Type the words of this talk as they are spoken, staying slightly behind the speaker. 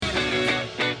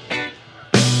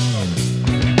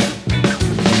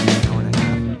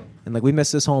And like we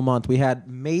missed this whole month. We had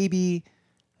maybe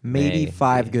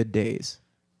 5 good days.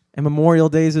 And Memorial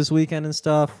Day's this weekend and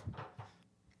stuff.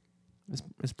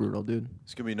 It's brutal, dude.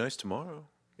 It's going to be nice tomorrow.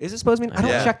 Is it supposed to be? I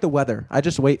don't check the weather. I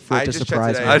just wait for it to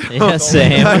surprise me. Yeah,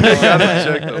 same. I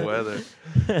gotta check the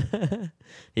weather.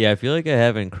 Yeah, I feel like I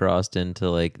haven't crossed into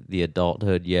like the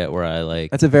adulthood yet where I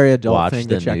like That's a very adult watch thing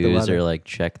the to check the news weather. or like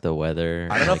check the weather.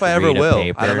 I don't know like, if I ever read a will.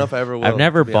 paper. I don't know if I ever will. I've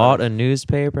never to be bought honest. a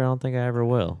newspaper. I don't think I ever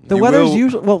will. The You weather's will-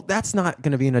 usually that's not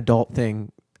going to be an adult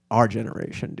thing. Our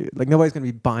generation, dude. Like nobody's going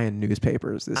to be buying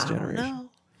newspapers this generation.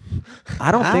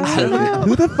 I don't think so. Dude.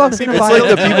 Who the fuck's going to It's buy like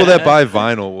the people that buy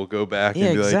vinyl will go back Yeah,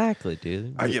 and be exactly,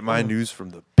 dude. like, I get my news from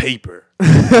the paper.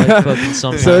 Like fucking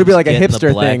sometimes So it'd be like a getting the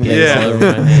hipster black thing, ink Yeah. all over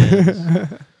my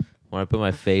hands. When I put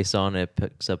my face on it, it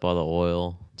picks up all the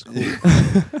oil. It's cool.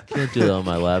 Can't do that on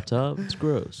my laptop. It's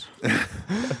gross.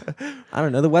 I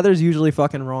don't know. The weather's usually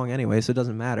fucking wrong anyway, so it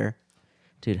doesn't matter.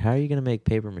 Dude, how are you going to make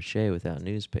paper mache without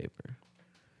newspaper?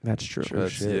 That's true.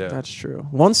 Yeah. That's true.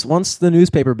 Once the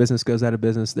newspaper business goes out of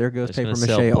business, there goes Just paper gonna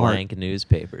sell mache art. blank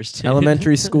newspapers. Dude.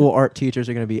 Elementary school art teachers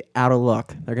are going to be out of luck.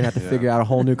 They're going to have to Yeah. figure out a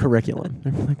whole new curriculum.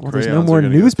 They're like, well, there's no Crayons more are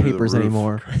gonna go through the newspapers roof.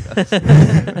 anymore.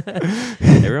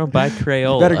 Everyone buy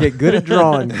Crayola. You better get good at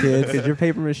drawing, kid, because your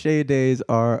paper mache days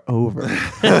are over.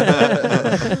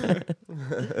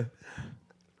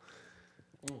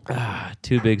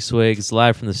 Two big swigs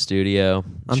live from the studio.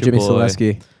 I'm It's your Jimmy boy,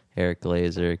 Selesky. Eric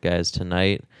Glazer. Guys,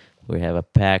 tonight we have a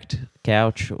packed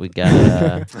couch. We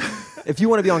got If you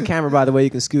want to be on camera, by the way, you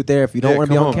can scoot there. If you don't Yeah, want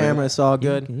to be come on on, man. camera, it's all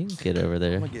good. You can get over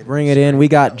there. Bring it in. We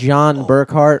got John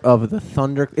Burkhart of the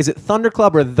Thunder. Is it Thunder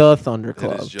Club or the Thunder It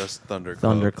Club? is just Thunder Club.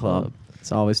 Thunder Club.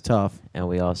 It's always tough. And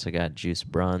we also got Juice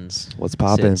Bruns. What's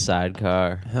poppin'? Sitting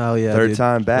sidecar. Hell yeah, Third dude.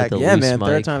 time back. With the Yeah, loose man.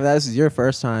 Third mic. time. This is your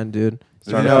first time, dude.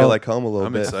 Starting You to feel know, like home a little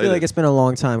I'm bit. I excited. feel like it's been a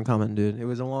long time coming, dude. It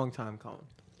was a long time coming.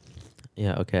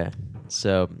 Yeah, okay.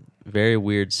 So, very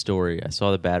weird story. I saw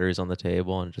the batteries on the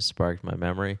table and it just sparked my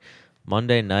memory.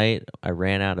 Monday night, I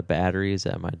ran out of batteries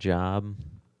at my job.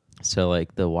 So,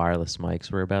 like, the wireless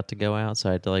mics were about to go out. So,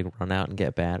 I had to, like, run out and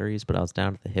get batteries. But I was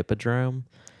down at the Hippodrome.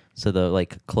 So, the,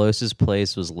 like, closest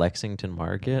place was Lexington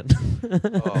Market.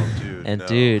 Oh, dude. And, no.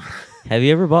 dude, have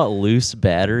you ever bought loose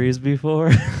batteries before?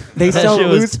 They That sell shit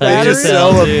was loose tight They as just batteries?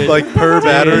 hell, sell them dude. like per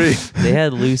battery. They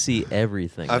had Lucy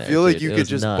everything. I there, feel like dude. you It could was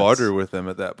just nuts. barter with them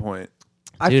at that point.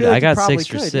 Dude, feel like I you got probably 6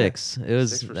 for could, yeah. 6. It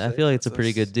was. 6 for I 6? feel like it's a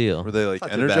pretty good deal. Were they like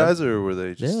Not too bad. Energizer or were they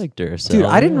They're just... like Duracell. Dude,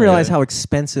 I didn't realize Yeah. how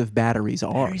expensive batteries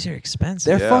are. Batteries are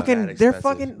expensive. They're Yeah. fucking. Mad They're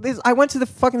expensive. fucking. I went to the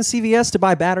fucking CVS to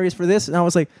buy batteries for this, and I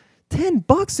was like, $10.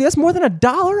 Dude, that's more than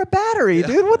 $1 a battery,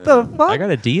 dude. What the fuck? I got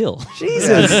a deal.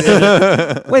 Jesus.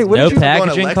 Wait, what No did you? pack- Going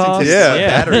to Packaging Lexington costs? to Yeah. get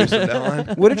batteries from now on.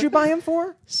 What did you buy him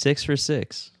for? 6 for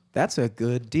 6. That's a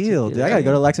good deal, It's a dude. I good gotta go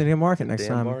deal. to Lexington Market next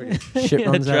Damn time. bargain. Shit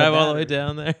runs out. Drive of all the way battery.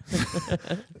 down there.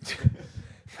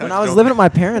 When I was living at my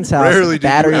parents' house, Rarely do you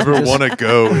batteries ever were just- want to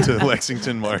go to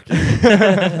Lexington Market.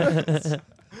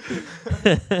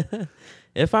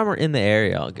 If I'm in the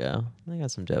area, I'll go. I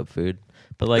got some dope food,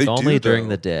 but like They do, only during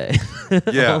though. the day.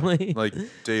 Yeah, Only- like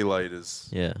daylight is...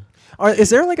 yeah. Is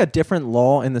there like a different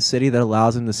law in the city that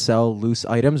allows them to sell loose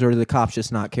items, or do the cops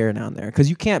just not care down there? Because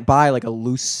you can't buy like a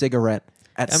loose cigarette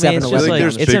at I mean, it's 7-Eleven. just like like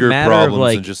there's it's a bigger matter of problems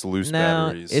like than just loose no,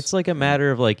 batteries. it's like a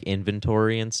matter of like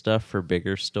inventory and stuff for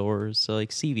bigger stores. So like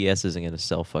CVS isn't going to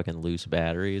sell fucking loose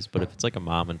batteries, but if it's like a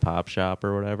mom and pop shop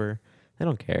or whatever, they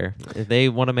don't care. If they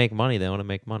want to make money, they want to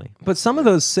make money. But some of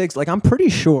those cigs, like I'm pretty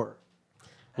sure.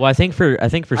 Well, I think for I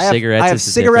have, cigarettes, I have it's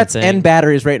a cigarettes different thing. and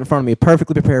batteries right in front of me,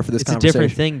 perfectly prepared for this It's a conversation.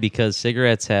 different thing because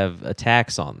cigarettes have a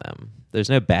tax on them. There's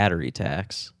no battery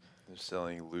tax. They're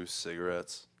selling loose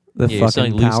cigarettes. The Yeah, you're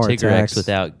selling fucking loose power cigarettes tax.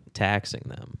 without taxing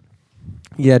them.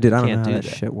 Yeah, dude, I don't know can't how do that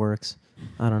that. shit works.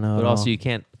 I don't know. But at also, all. you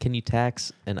can't. Can you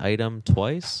tax an item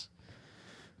twice?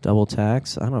 double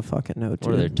tax. I don't fucking know, What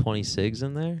are there? dude. 20 cigs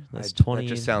in there? That's That 20.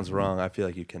 just sounds wrong. I feel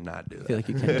like you cannot do that. I feel like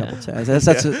you can't double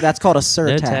tax. That's called a no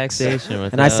surtax. taxation.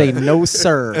 Without, And I say no,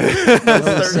 sir.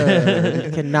 No, sir.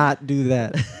 You cannot do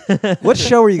that. What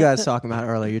show were you guys talking about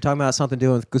earlier? You're talking about something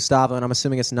doing with Gustavo, and I'm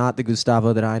assuming it's not the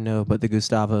Gustavo that I know, but the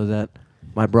Gustavo that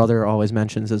my brother always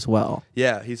mentions as well.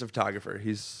 Yeah, he's a photographer.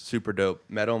 He's super dope.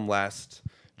 Met him last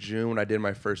June when I did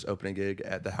my first opening gig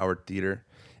at the Howard Theater.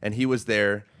 And he was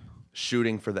there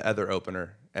shooting for the other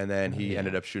opener. And then he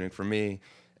ended up shooting for me.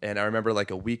 And I remember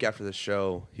like a week after the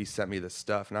show, he sent me this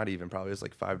stuff. Not even, probably it was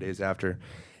like 5 days after.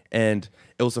 And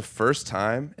it was the first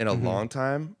time in a long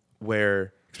time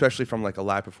where, especially from like a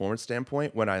live performance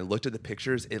standpoint, when I looked at the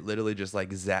pictures, it literally just like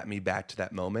zapped me back to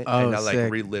that moment. Oh, and I like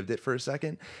sick. relived it for a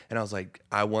second. And I was like,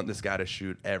 I want this guy to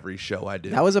shoot every show I do.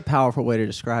 That was a powerful way to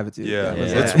describe it, dude. Yeah, That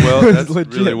was Yeah. that's it. well. It was That's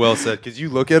legit. really well said. Because you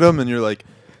look at them and you're like,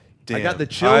 Damn. I got the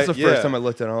chills the first yeah. time I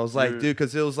looked at it. I was like, You're- dude,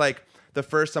 because it was like the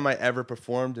first time I ever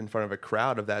performed in front of a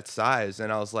crowd of that size.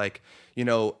 And I was like, you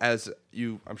know,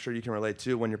 I'm sure you can relate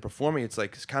too, when you're performing, it's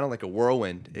kind of like a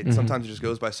whirlwind. Sometimes it just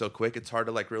goes by so quick. It's hard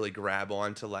to like really grab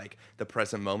on to like the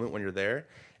present moment when you're there.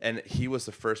 And he was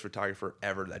the first photographer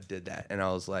ever that did that. And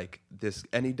I was like,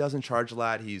 and he doesn't charge a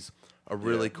lot. He's a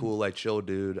really cool, like chill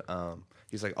dude.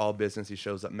 He's like all business. He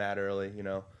shows up mad early, you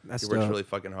know, That's he works dope. really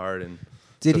fucking hard. And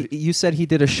You said he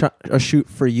did a shoot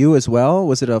for you as well?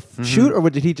 Was it a shoot, or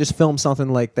did he just film something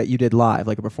like that you did live,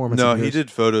 like a performance? No, of he yours?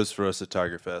 did photos for us at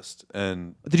Tiger Fest.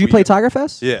 And Did you play Tiger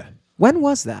Fest? Yeah. When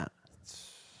was that?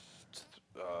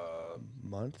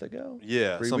 month ago?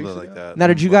 Yeah, 3 something weeks like ago? that. Now,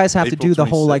 did you guys have to April do the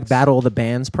whole like 26th. battle of the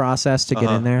bands process to get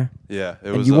in there? Yeah, it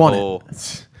And was you a won it. whole.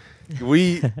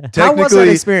 We technically, How was that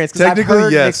experience? 'Cause I've technically,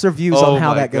 heard yes. mixed reviews Oh on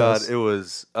how my that goes. God, it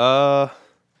was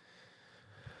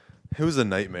a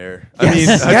nightmare.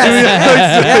 Yes. I mean,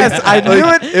 Yes, I knew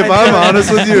it. If I'm honest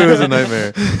with you, it was a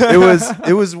nightmare.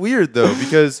 It was weird though,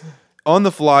 because on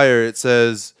the flyer it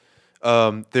says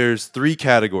there's 3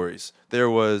 categories. There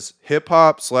was hip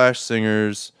hop /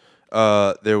 singers,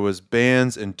 there was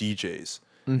bands and DJs,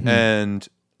 and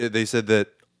they said that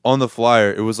on the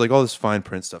flyer it was like all this fine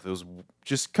print stuff. It was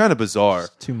just kind of bizarre.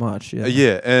 Too much. Yeah.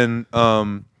 Yeah, and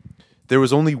there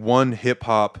was only one hip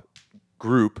hop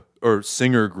group or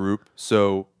singer group,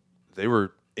 so they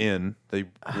were in. They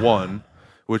won,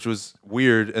 which was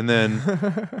weird. And then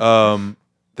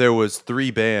there was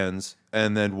 3 bands,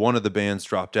 and then one of the bands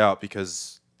dropped out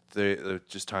because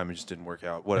timing just didn't work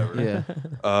out. Whatever. Yeah.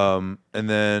 And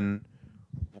then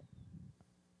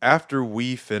after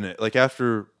we finished, like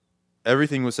after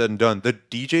everything was said and done, the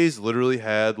DJs literally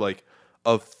had like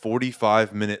a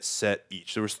 45-minute set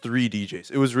each. There was 3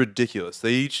 DJs. It was ridiculous.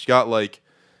 They each got like,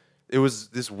 it was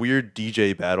this weird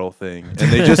DJ battle thing, and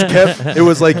they just kept. It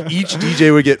was like each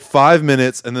DJ would get 5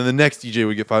 minutes, and then the next DJ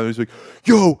would get 5 minutes. Like,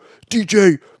 yo,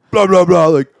 DJ, blah blah blah.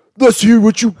 Like, let's hear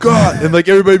what you got, and like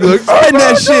everybody be like, spend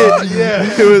that shit.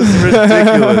 Yeah, it was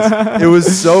ridiculous. It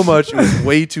was so much. It was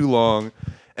way too long,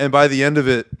 and by the end of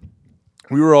it,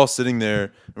 we were all sitting there,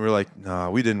 and we were like, nah,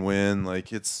 we didn't win.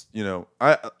 Like, it's, you know,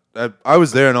 I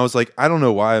was there, and I was like, I don't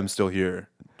know why I'm still here.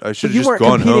 I should But have you just weren't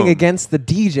gone competing home. against the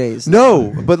DJs.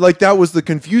 No, but like that was the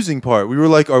confusing part. We were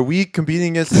like, are we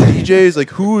competing against the DJs?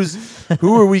 Like, who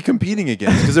are we competing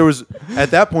against? Because there was, at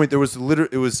that point, there was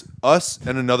it was us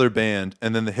and another band,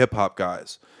 and then the hip hop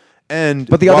guys. And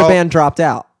But the other band dropped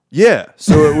out. yeah,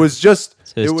 so it was just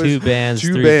So it was 2 bands,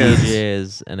 3 bands.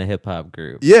 DJs, and a hip hop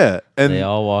group. Yeah, and They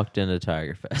all walked into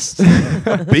Tiger Fest.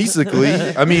 basically,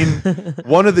 I mean,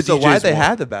 one of the So DJs. why'd they won.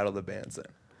 have the battle of the bands then?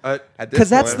 At this Because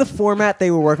that's the point- format they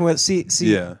were working with. See,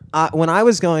 Yeah. when I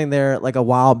was going there like a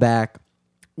while back,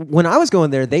 when I was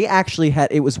going there, they actually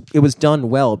had it was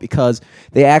done well because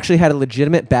they actually had a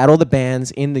legitimate battle of the bands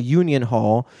in the Union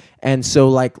Hall, and so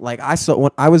like I saw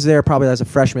when I was there probably as a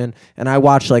freshman, and I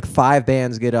watched like 5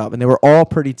 bands get up, and they were all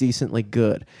pretty decently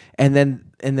good, and then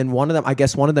one of them, I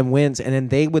guess one of them wins, and then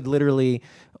they would literally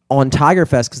on Tiger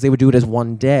Fest, because they would do it as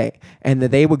one day, and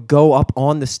they would go up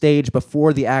on the stage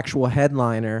before the actual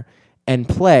headliner and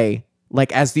play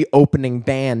like as the opening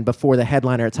band before the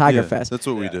headliner at Tiger Yeah, Fest. that's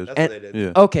what we did. That's And- what they did.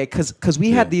 Yeah. Okay, because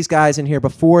we had these guys in here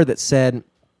before that said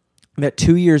that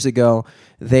 2 years ago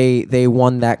they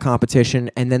won that competition,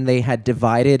 and then they had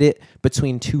divided it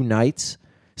between 2 nights.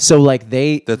 So like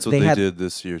That's what they had, did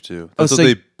this year too. Oh, That's so what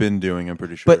they've been doing. I'm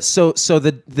pretty sure. But so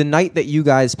the night that you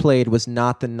guys played was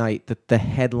not the night that the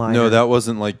headliner. no, that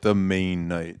wasn't like the main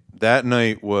night. That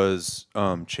night was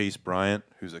Chase Bryant,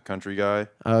 who's a country guy.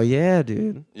 Oh yeah,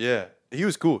 dude. Yeah, he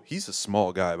was cool. He's a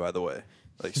small guy, by the way,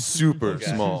 like super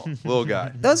small, little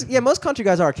guy. Most country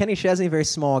guys are. Kenny Chesney, very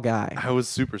small guy. I was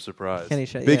super surprised. Kenny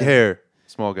Shea, Big yeah. hair,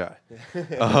 small guy.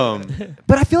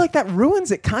 But I feel like that ruins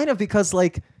it kind of because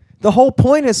like the whole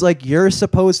point is like you're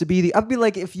supposed to be the. I'd be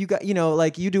like if you got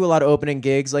like you do a lot of opening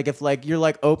gigs, like if like you're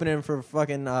like opening for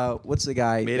fucking what's the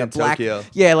guy Made in Black, Tokyo.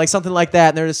 yeah, like something like that,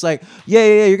 and they're just like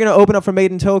yeah you're gonna open up for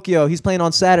Made in Tokyo. He's playing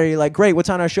on Saturday. You're like great, what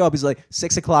time do I show up? He's like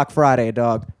 6 o'clock Friday,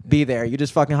 dog. Be there. You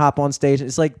just fucking hop on stage and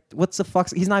it's like what's the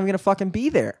fuck? He's not even gonna fucking be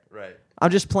there. Right. I'm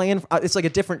just playing. It's like a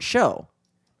different show.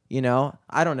 You know,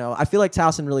 I don't know. I feel like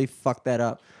Towson really fucked that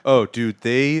up. Oh, dude,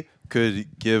 they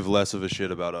could give less of a shit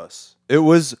about us. It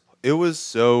was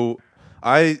such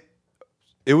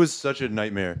a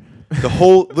nightmare.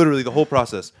 Literally the whole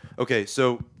process. Okay,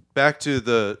 so back to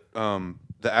the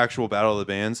actual battle of the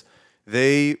bands.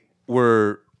 They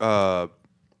were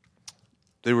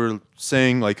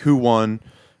saying like who won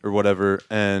or whatever,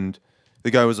 and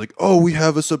the guy was like, "Oh, we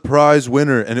have a surprise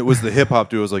winner," and it was the hip hop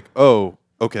dude. I was like, "Oh,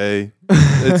 okay."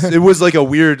 It was like a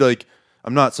weird like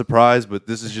I'm not surprised, but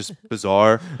this is just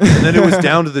bizarre. And then it was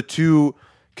down to the two,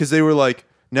 because they were like,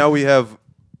 now we have,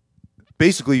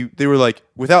 basically, they were like,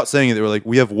 without saying it, they were like,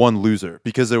 we have one loser,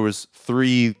 because there was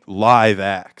 3 live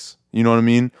acts. You know what I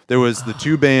mean? There was the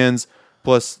 2 bands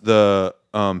plus the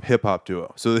hip hop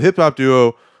duo. So the hip hop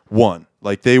duo won.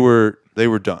 Like they were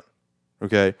done.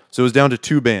 Okay, so it was down to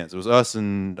 2 bands. It was us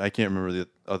and I can't remember the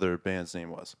other band's name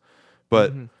was,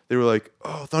 but they were like,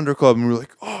 "Oh, Thunder Club," and we were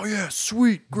like, "Oh yeah,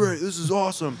 sweet, great, this is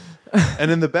awesome." And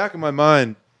in the back of my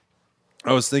mind,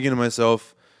 I was thinking to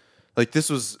myself, like this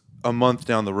was a month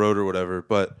down the road or whatever,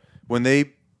 but when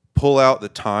they pull out the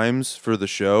times for the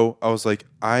show, I was like,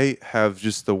 I have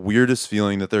just the weirdest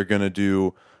feeling that they're gonna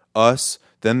do us,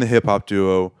 then the hip hop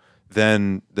duo,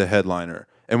 then the headliner.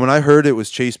 And when I heard it was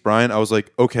Chase Bryant, I was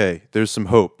like, okay, there's some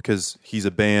hope because he's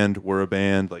a band, we're a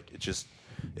band. Like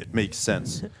it makes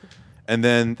sense. And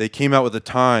then they came out with the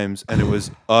times, and it was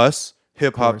us,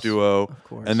 hip hop duo,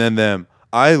 and then them.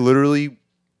 I literally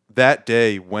that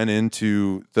day went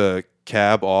into the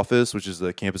CAB office, which is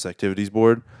the Campus Activities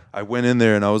Board. I went in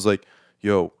there and I was like,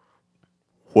 yo,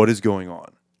 what is going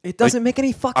on? It doesn't make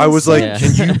any fucking sense. I was like,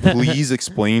 can you please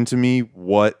explain to me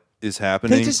what is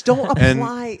happening? They just don't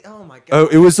apply. Oh my god. Oh,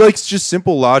 it was like just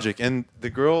simple logic. And the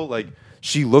girl, like,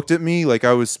 she looked at me like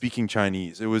I was speaking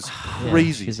Chinese. It was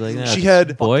crazy. She's like, she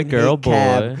had boy, girl,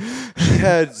 boy. She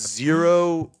had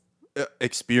zero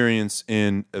experience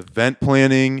in event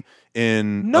planning.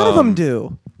 None of them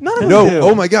do. None of them do.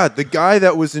 Oh my god, the guy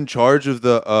that was in charge of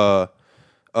the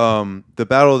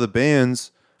Battle of the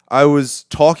Bands. I was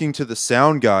talking to the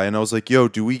sound guy, and I was like, "Yo,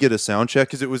 do we get a sound check?"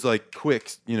 Because it was like quick,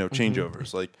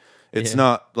 changeovers. Like it's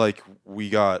not like we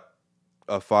got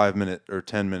a 5-minute or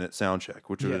 10-minute sound check,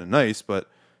 which would have been nice, but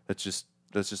that's just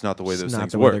not the way those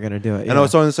things work. They're gonna do it. And I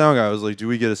was talking to the sound guy. I was like, "Do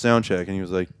we get a sound check?" And he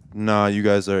was like, "Nah, you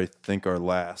guys are, I think, are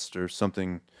last," or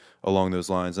something along those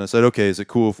lines. And I said, "Okay, is it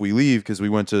cool if we leave?" Because we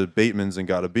went to Bateman's and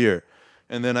got a beer.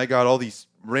 And then I got all these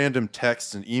random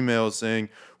texts and emails saying,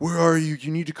 "Where are you?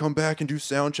 You need to come back and do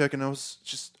sound check." And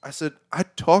I said, I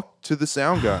talked to the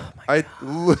sound guy. I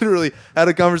literally had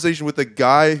a conversation with the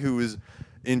guy who is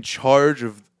in charge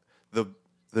of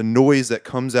the noise that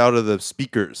comes out of the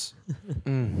speakers.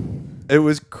 It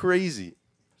was crazy.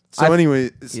 So I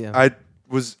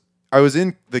was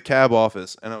in the CAB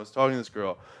office and I was talking to this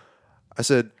girl. I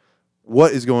said,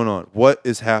 "What is going on? What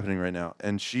is happening right now?"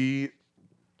 And she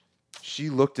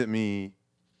looked at me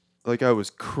like I was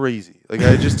crazy. Like I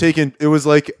had just taken. It was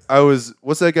like I was.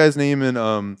 What's that guy's name in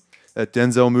that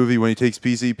Denzel movie when he takes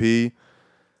PCP?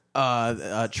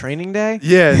 Training Day?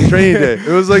 Yeah, Training Day. It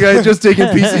was like I had just taken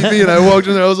PCP and I walked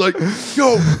in there. I was like,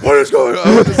 "Yo, what is going on?"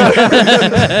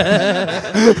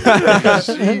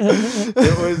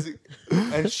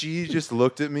 And she just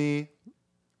looked at me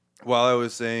while I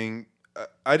was saying.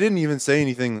 I didn't even say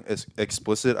anything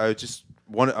explicit. I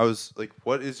was like,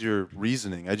 "What is your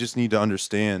reasoning? I just need to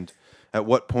understand. At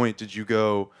what point did you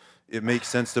go? It makes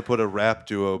sense to put a rap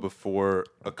duo before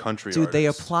a country Dude, artist." they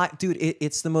apply. Dude,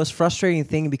 it's the most frustrating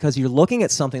thing because you're looking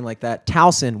at something like that,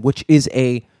 Towson, which is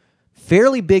a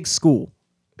fairly big school.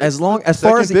 As far as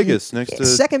second biggest next to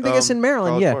second biggest in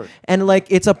Maryland, College yeah. Park. And like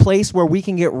it's a place where we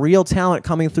can get real talent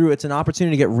coming through. It's an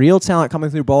opportunity to get real talent coming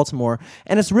through Baltimore,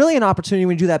 and it's really an opportunity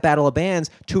when you do that Battle of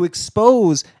Bands to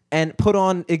expose and put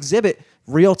on exhibit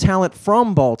real talent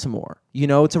from Baltimore. You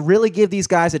know, to really give these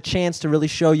guys a chance to really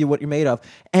show you what you're made of.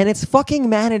 And it's fucking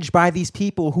managed by these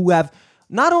people who have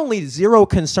not only zero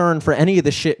concern for any of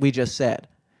the shit we just said,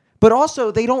 but also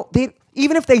they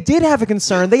even if they did have a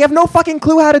concern, they have no fucking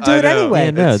clue how to do it anyway.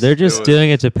 Yeah, no, they're just doing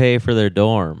it to pay for their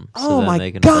dorm. Oh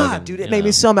my god, dude! It made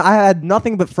me so mad. I had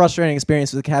nothing but frustrating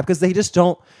experience with the CAB because they just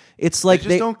don't. It's like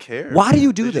they just don't care. Why do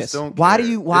you do They this? just don't Why care.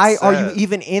 do you? Why It's are you sad.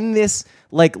 even in this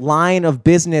like line of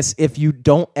business if you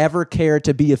don't ever care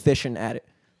to be efficient at it?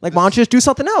 Like, why don't you just do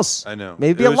something else? I know.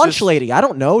 Maybe It a was lunch just- lady. I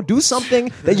don't know. Do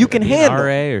something that you can An handle.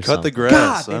 RA or Cut something. the grass. God,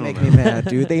 I they don't make know. me mad,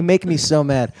 dude. They make me so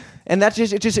mad. And that's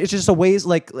it's just a ways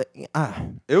like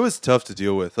It was tough to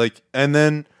deal with. Like, and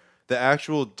then the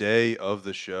actual day of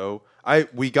the show,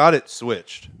 we got it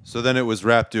switched. So then it was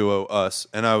rap duo us,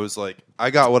 and I was like, I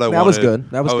got what I wanted. That was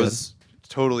good. That was I good. was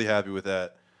totally happy with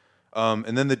that.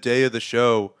 And then the day of the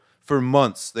show, for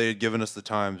months they had given us the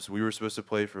times. We were supposed to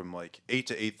play from like 8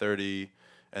 to 8:30,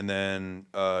 and then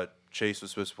Chase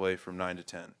was supposed to play from 9 to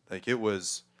 10. Like it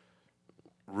was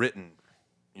written,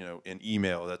 in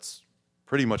email. That's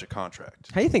pretty much a contract.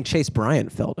 how do you think Chase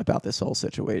Bryant felt about this whole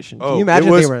situation? Can Oh, you imagine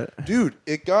it was, they were? dude,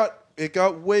 it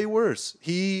got way worse.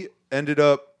 He ended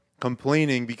up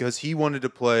complaining because he wanted to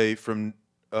play from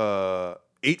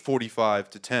 8:45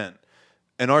 to 10,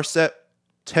 and our set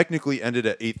technically ended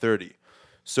at 8:30.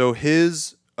 So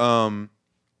his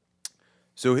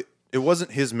it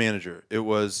wasn't his manager. He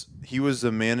was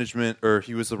the management, or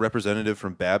he was the representative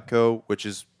from Babco, which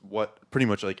is what pretty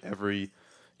much like every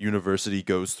university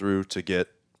goes through to get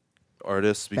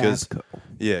artists, because Babco.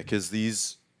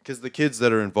 because the kids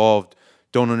that are involved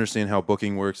don't understand how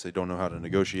booking works. They don't know how to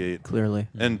negotiate. Clearly.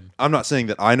 And I'm not saying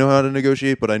that I know how to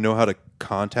negotiate, but I know how to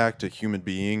contact a human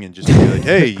being and just be like,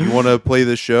 hey, you want to play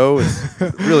this show? It's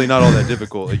really not all that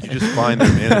difficult. Like, you just find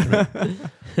their management.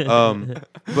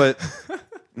 But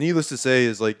needless to say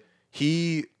is like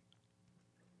he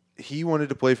wanted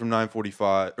to play from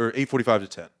 9:45 or 8:45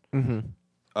 to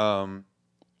 10.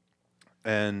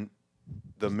 And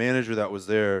the manager that was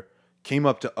there came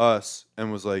up to us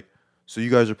and was like, so you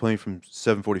guys are playing from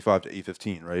 7:45 to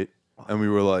 8:15, right? And we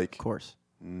were like, Of course.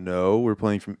 no, we're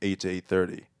playing from 8 to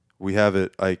 8:30. We have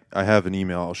it. I have an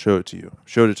email. I'll show it to you.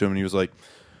 Showed it to him, and he was like,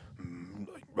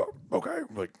 okay,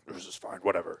 like, this is fine,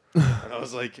 whatever. And I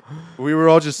was like, we were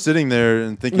all just sitting there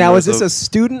and thinking. Now, is this a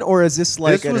student or is this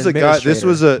like this was a guy? This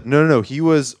was a no. He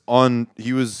was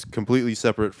completely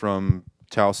separate from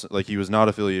Towson. Like, he was not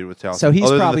affiliated with Towson. So he's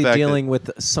other than the probably fact dealing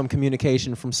with some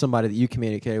communication from somebody that you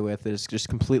communicate with that is just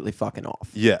completely fucking off.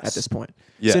 Yes. At this point.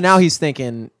 Yes. So now he's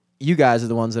thinking you guys are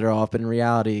the ones that are off, but in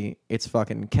reality, it's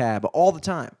fucking Cab all the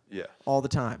time. Yeah. All the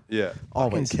time. Yeah.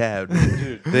 Always. Cab,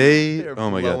 dude. They're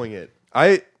Oh my God. it.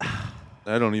 I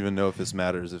don't even know if this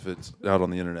matters if it's out on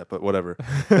the internet, but whatever.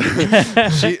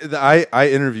 I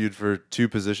interviewed for 2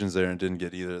 positions there and didn't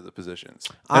get either of the positions.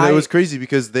 And it was crazy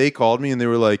because they called me and they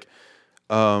were like,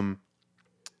 I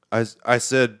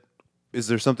said, is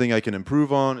there something I can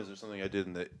improve on? Is there something I did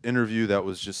in the interview that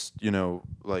was just,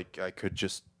 like I could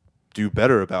just do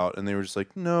better about? And they were just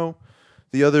like, no,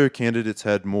 the other candidates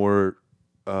had more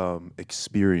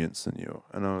experience than you.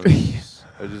 And I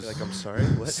just Like, I'm sorry.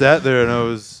 What? sat there and I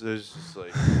was just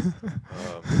like,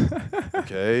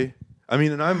 okay. I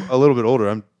mean, and I'm a little bit older.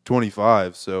 I'm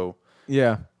 25, so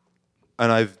Yeah.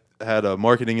 and I've had a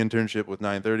marketing internship with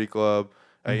 930 Club.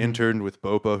 I interned with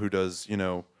Bopa, who does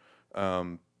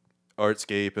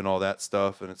Artscape and all that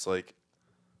stuff. And it's like,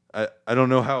 I don't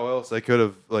know how else I could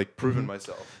have like proven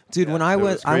myself. Dude, when I it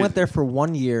went was I went crazy. there for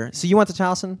 1 year. So you went to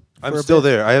Towson? I'm for a still bit?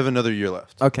 there. I have another year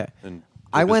left. Okay. in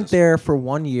I went business. there for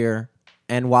 1 year,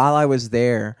 and while I was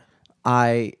there,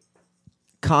 I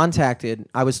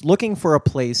was looking for a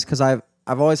place because I've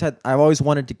always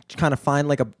wanted to kind of find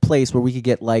like a place where we could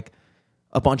get like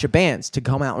a bunch of bands to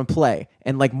come out and play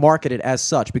and like market it as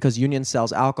such, because Union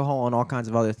sells alcohol and all kinds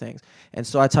of other things. And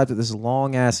so I typed up this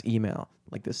long ass email,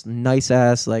 like this nice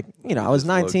ass, like, I was just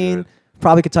looked 19, good.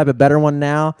 probably could type a better one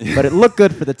now, but it looked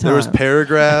good for the time. There was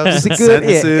paragraphs, It was a good,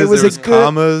 sentences, it was there a was good,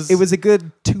 commas. It was a good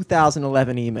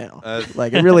 2011 email.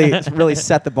 Like, it really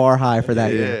set the bar high for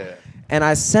that year. Yeah. And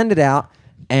I send it out,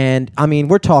 and I mean,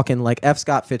 we're talking like F.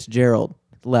 Scott Fitzgerald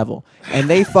level, and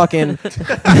they fucking,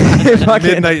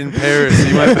 Midnight in Paris.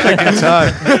 He went back in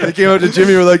time. They came up to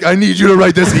Jimmy and were like, I need you to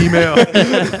write this email.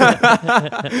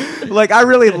 like, I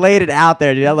really laid it out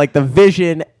there, like the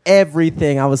vision,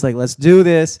 everything. I was like, let's do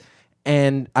this.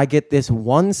 And I get this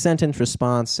 1 sentence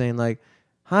response saying like,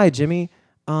 hi, Jimmy.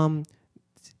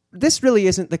 This really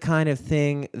isn't the kind of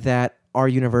thing that our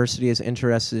university is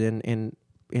interested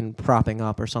in propping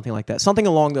up, or something like that. Something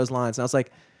along those lines. And I was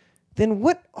like, then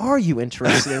what are you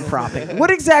interested in propping?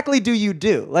 What exactly do you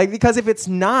do? Like, because if it's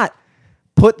not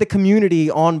put the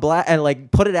community on black and like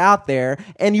put it out there,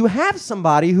 and you have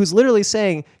somebody who's literally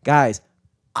saying, guys,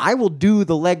 I will do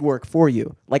the legwork for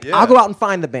you. Like, Yeah. I'll go out and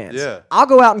find the bands. Yeah. I'll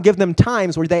go out and give them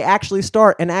times where they actually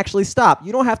start and actually stop.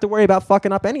 You don't have to worry about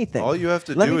fucking up anything. All you have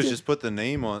to Let do me is just put the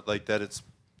name on, like, that it's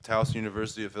Towson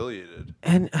University affiliated.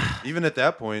 and Even at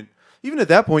that point,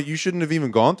 you shouldn't have even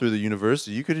gone through the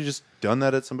university. You could have just done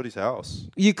that at somebody's house.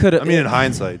 you could have. I mean, in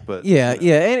hindsight, but yeah,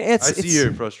 and I see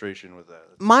your frustration with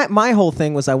that. my whole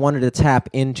thing was I wanted to tap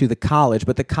into the college,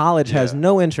 but the college has Yeah.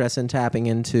 no interest in tapping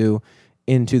into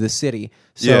the city.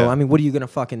 So Yeah. I mean, what are you gonna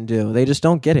fucking do? They just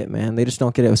don't get it, man. They just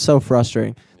don't get it. It was so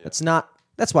frustrating. Yeah.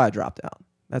 That's why I dropped out.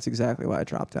 That's exactly why I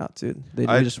dropped out, dude. We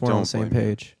I just weren't on don't the same blame you.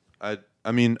 page.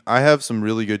 I mean, I have some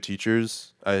really good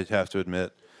teachers, I have to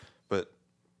admit, but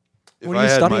if What are I you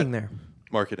had studying my, there?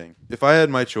 Marketing. If I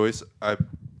had my choice,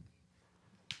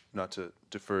 not to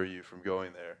defer you from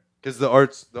going there, because the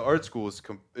art school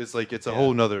is like, it's a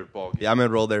whole nother ballgame. Yeah, I'm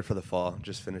enrolled there for the fall.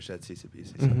 Just finished at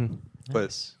CCBC. So. Mm-hmm.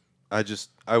 But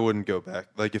I wouldn't go back.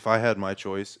 Like, if I had my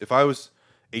choice, if I was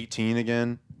 18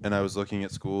 again and I was looking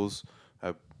at schools,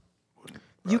 I wouldn't.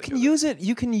 You can use it.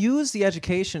 You can use the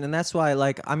education, and that's why,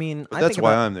 like, I mean, But I that's think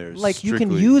why about, I'm there, Like, you can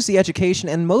strictly. use the education,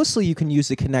 and mostly you can use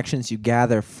the connections you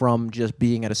gather from just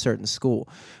being at a certain school.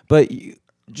 But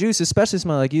Juice, especially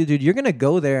somebody like you, dude, you're going to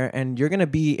go there and you're going to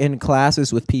be in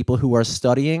classes with people who are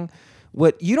studying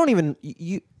what you don't even,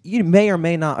 you may or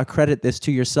may not accredit this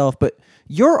to yourself, but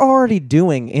you're already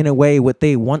doing in a way what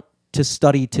they want to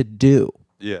study to do.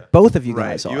 Yeah. Both of you Right.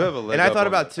 guys are. You have a leg And I up thought on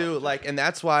about that too, competition. like, and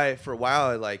that's why for a while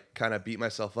I like kind of beat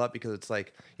myself up because it's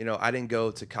like, I didn't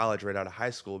go to college right out of high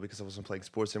school because I wasn't playing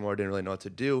sports anymore. I didn't really know what to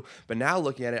do. But now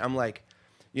looking at it, I'm like,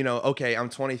 okay, I'm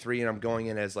 23 and I'm going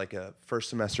in as like a first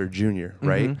semester junior,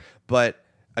 right? But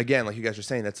again, like you guys are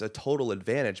saying, that's a total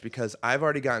advantage because I've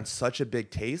already gotten such a big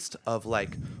taste of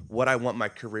like what I want my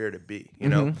career to be. You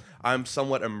know, I'm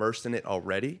somewhat immersed in it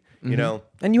already. You know,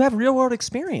 And you have real world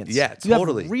experience. Yeah, You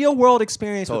totally. have real world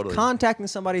experience with Totally. contacting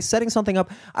somebody, setting something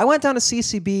up. I went down to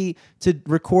CCB to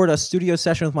record a studio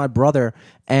session with my brother,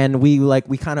 and we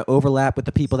kind of overlap with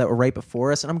the people that were right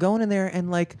before us. And I'm going in there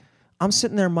and like I'm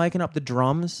sitting there miking up the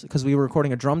drums because we were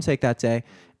recording a drum take that day.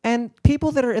 And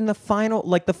people that are in the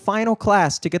final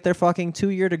class to get their fucking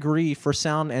 2-year degree for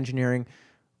sound engineering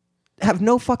have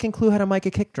no fucking clue how to mic a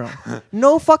kick drum.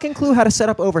 No fucking clue how to set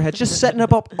up overheads. Just setting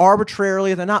it up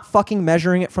arbitrarily. They're not fucking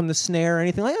measuring it from the snare or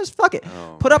anything like that. Just fuck it.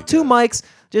 Put up 2 mics.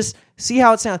 Just see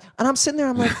how it sounds. And I'm sitting there.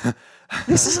 I'm like,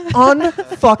 this is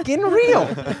unfucking real.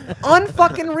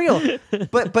 Unfucking real.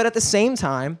 But at the same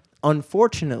time,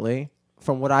 unfortunately,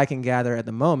 from what I can gather at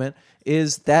the moment,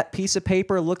 is that piece of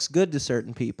paper looks good to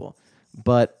certain people.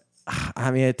 But, I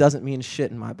mean, it doesn't mean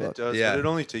shit in my book. It does, Yeah. but it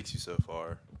only takes you so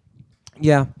far.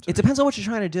 Yeah. It depends on what you're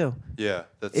trying to do. Yeah,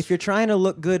 that's If you're trying to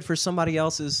look good for somebody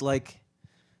else's, like,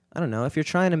 I don't know, if you're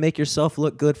trying to make yourself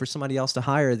look good for somebody else to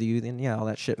hire you, then yeah, all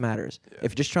that shit matters. Yeah.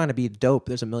 If you're just trying to be dope,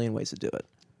 there's a million ways to do it.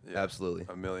 yeah, Absolutely.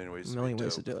 a million ways. A million to be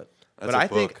ways to dope. do it. That's But a I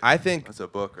book. think That's a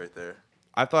book right there.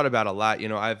 I've thought about a lot.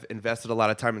 I've invested a lot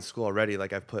of time in school already.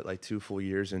 Like I've put like 2 full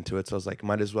years into it. So I was like,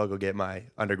 might as well go get my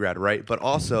undergrad right. But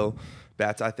also,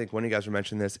 Bats, I think when you guys were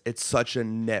mentioning this, it's such a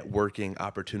networking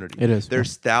opportunity. It is,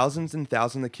 There's thousands and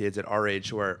thousands of kids at our age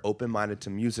who are open-minded to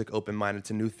music, open-minded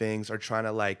to new things, are trying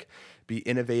to like be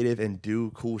innovative and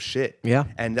do cool shit. Yeah.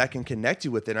 And that can connect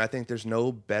you with it. And I think there's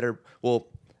no better, well,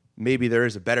 maybe there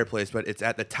is a better place, but it's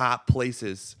at the top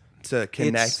places to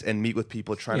connect and meet with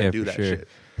people trying to do that shit.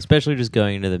 Especially just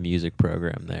going into the music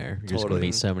program there. You're just going to Totally.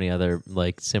 meet so many other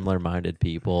like similar-minded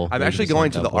people. I'm that you actually can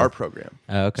going sync to the up with. art program.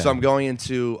 Oh, okay. So I'm going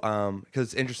into because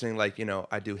it's interesting. Like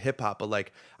I do hip hop, but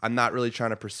like I'm not really trying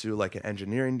to pursue like an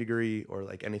engineering degree or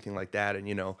like anything like that. And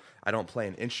I don't play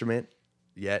an instrument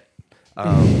yet.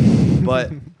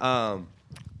 But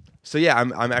so yeah,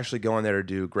 I'm actually going there to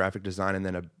do graphic design and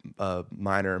then a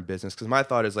minor in business because my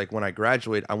thought is like when I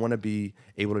graduate, I want to be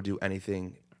able to do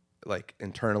anything like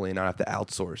internally and not have to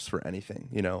outsource for anything.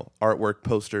 Artwork,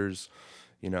 posters.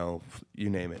 You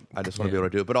name it. I just want to be able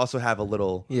to do it, but also have a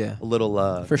little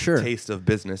For sure. taste of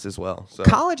business as well. So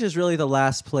College is really the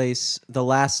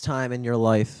last time in your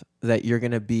life that you're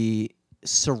going to be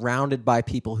surrounded by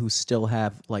people who still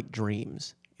have like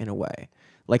dreams in a way.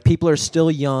 Like people are still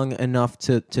young enough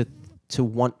to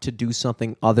want to do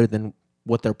something other than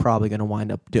what they're probably going to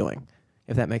wind up doing,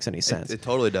 if that makes any sense. it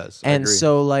totally does. I And agree.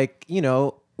 so like,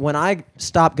 when I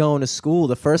stopped going to school,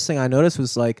 the first thing I noticed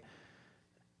was like,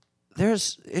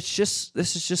 this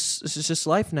is just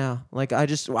life now. Like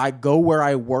I go where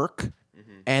I work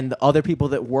and the other people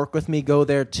that work with me go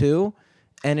there too.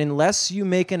 And unless you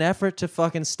make an effort to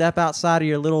fucking step outside of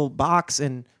your little box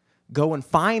and go and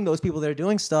find those people that are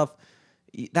doing stuff,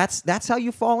 that's how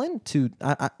you fall into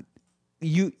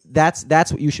that's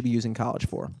what you should be using college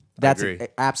for. That's agree.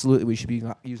 absolutely what we should be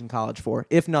using college for,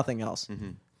 if nothing else.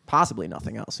 Possibly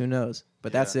nothing else. Who knows?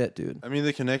 But that's Yeah. it, dude. I mean,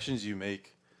 the connections you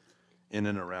make in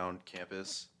and around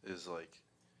campus is like,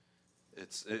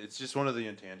 it's just one of the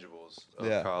intangibles of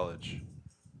Yeah. college.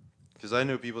 Because I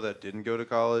know people that didn't go to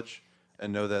college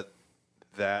and know that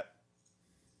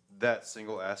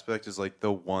single aspect is like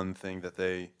the one thing that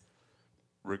they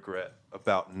regret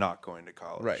about not going to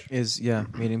college. Right. Is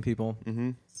meeting people.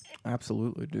 Mm-hmm.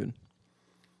 Absolutely, dude.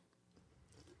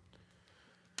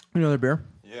 Another beer?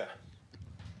 Yeah.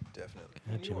 Definitely.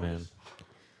 Gotcha, man.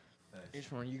 Each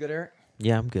one. You good, Eric?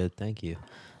 Yeah, I'm good. Thank you.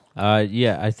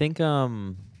 Yeah, I think I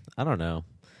don't know.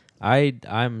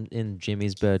 I'm in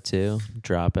Jimmy's boat too.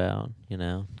 Dropout,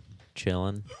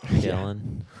 chilling,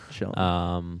 killing.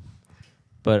 Chilling.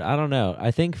 But I don't know.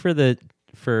 I think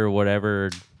for whatever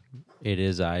it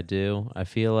is I do, I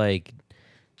feel like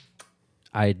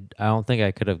I don't think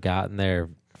I could have gotten there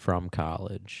from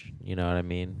college. You know what I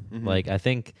mean? Mm-hmm. Like I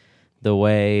think the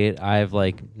way I've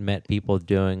like met people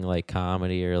doing like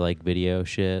comedy or like video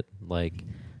shit, like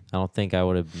I don't think I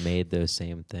would have made those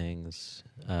same things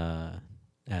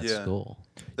at Yeah. school.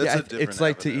 That's yeah, a different it's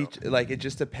like to avenue. each, like it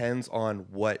just depends on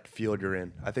what field you're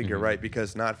in. I think you're right,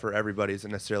 because not for everybody is it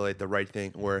necessarily the right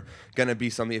thing, or gonna be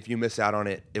something. If you miss out on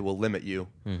it, it will limit you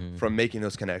from making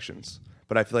those connections.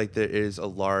 But I feel like there is a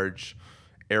large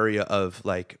area of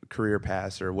like career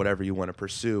paths or whatever you want to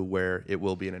pursue where it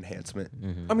will be an enhancement.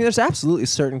 I mean, there's absolutely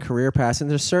certain career paths, and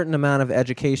there's a certain amount of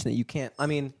education that you can't. I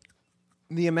mean,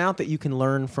 the amount that you can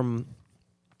learn from,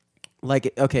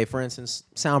 like, okay, for instance,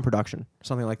 sound production,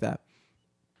 something like that.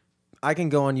 I can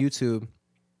go on YouTube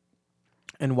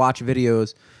and watch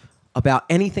videos about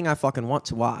anything I fucking want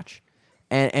to watch,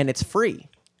 and it's free.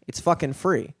 It's fucking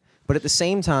free. But at the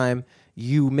same time,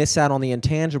 you miss out on the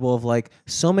intangible of, like,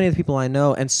 so many of the people I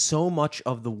know and so much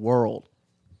of the world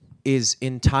is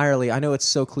entirely, I know it's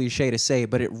so cliche to say,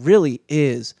 but it really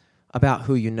is about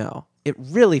who you know. It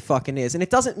really fucking is. And it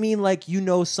doesn't mean like you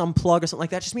know some plug or something like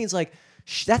that. It just means like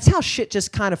that's how shit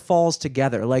just kind of falls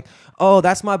together. Like, oh,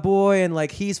 that's my boy, and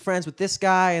like he's friends with this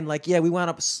guy, and like, yeah, we wound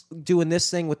up doing this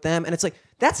thing with them. And it's like,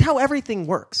 that's how everything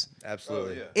works.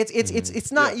 Absolutely. yeah.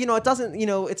 It's not, you know, it doesn't, you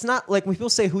know, it's not like when people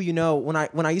say who you know. When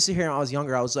I used to hear it when I was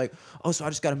younger, I was like, oh, so I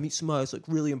just got to meet somebody that's like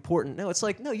really important. No, it's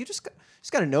like, no, you just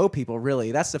got to know people,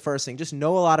 really. That's the first thing. Just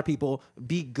know a lot of people,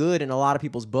 be good in a lot of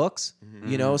people's books,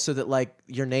 you know, so that like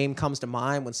your name comes to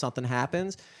mind when something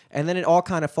happens, and then it all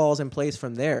kind of falls in place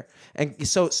from there. And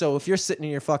so if you're sitting in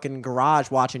your fucking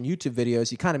garage watching YouTube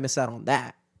videos, you kind of miss out on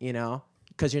that, you know,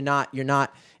 because you're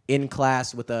not in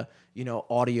class with a, you know,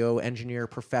 audio engineer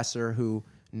professor who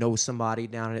knows somebody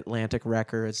down at Atlantic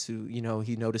Records who, you know,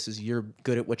 he notices you're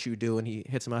good at what you do and he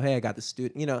hits him up, hey, I got this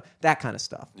student, you know, that kind of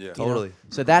stuff. Yeah. you know? Totally.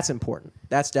 So that's important.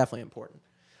 That's definitely important.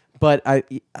 But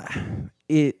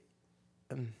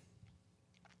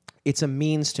it's a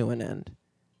means to an end.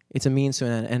 It's a means to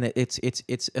an end, and it's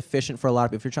efficient for a lot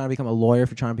of people. If you're trying to become a lawyer, if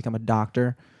you're trying to become a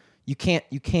doctor, you can't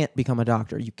become a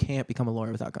doctor. You can't become a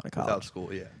lawyer without going to college. Without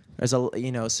school, yeah. There's a,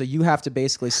 you know, so you have to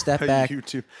basically step back.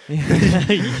 YouTube.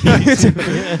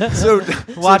 So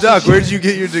Doc, where did you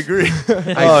get your degree?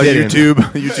 didn't.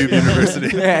 YouTube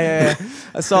University. Yeah.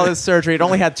 I saw this surgery. It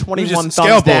only had 21 thumbs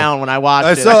scalpel. down when I watched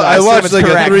I it. saw. so I assume watched it's like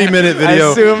correct. a 3-minute video.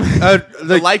 I assume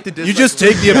Like, like to you just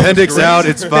take the appendix out.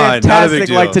 It's fine. Not a fantastic big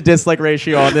deal. like to dislike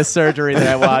ratio on this surgery that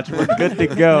I watched. We're good to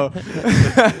go.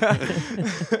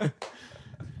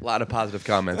 A lot of positive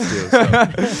comments too.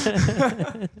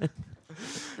 So.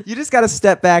 You just got to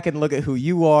step back and look at who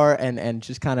you are and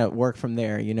just kind of work from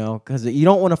there, you know, because you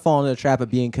don't want to fall into the trap of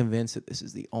being convinced that this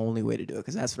is the only way to do it,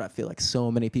 because that's what I feel like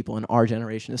so many people in our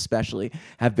generation especially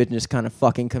have been just kind of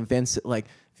fucking convinced that, like,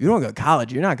 if you don't go to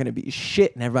college, you're not going to be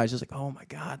shit, and everybody's just like, oh my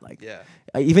God, like, Yeah.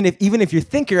 even if you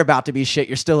think you're about to be shit,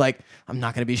 you're still like, I'm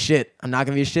not going to be shit. I'm not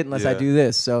going to be shit unless I Yeah. do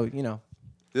this. So, you know.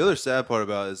 The other sad part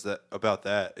about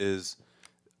that is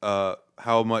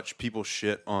how much people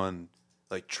shit on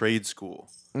like trade school.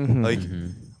 Like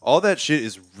all that shit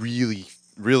is really,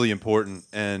 really important.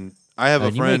 And I have a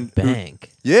And you friend. make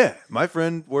bank. Yeah, my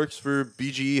friend works for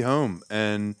BGE Home,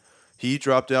 and he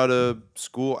dropped out of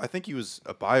school. I think he was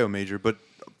a bio major, but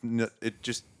it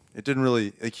didn't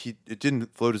really like it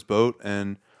didn't float his boat,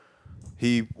 and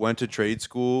he went to trade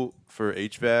school for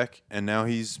HVAC, and now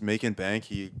he's making bank.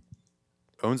 He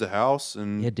owns a house,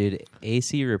 and Yeah, dude,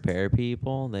 AC repair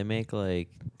people, they make like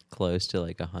close to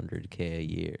like $100K a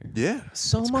year. yeah,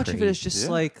 So That's much of it is crazy. just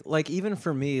Yeah. like even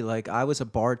for me, like I was a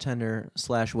bartender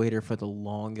 / waiter for the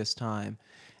longest time,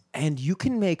 and you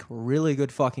can make really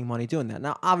good fucking money doing that.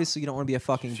 Now, obviously, you don't want to be a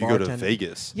fucking if you bartender. go to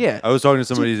Vegas. Yeah. I was talking to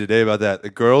somebody today about that. The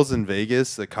girls in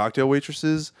Vegas, the cocktail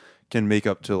waitresses, can make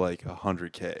up to like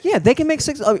 $100K. Yeah, they can make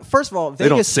six. First of all, They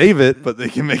don't Vegas, save it, but they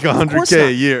can make of course $100K not.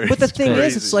 a year. But the It's thing is,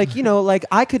 crazy. it's like, you know, like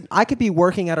I could be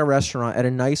working at a restaurant, at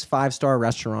a nice 5-star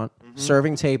restaurant,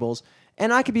 serving tables,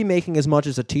 and I could be making as much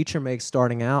as a teacher makes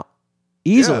starting out.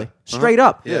 Easily, straight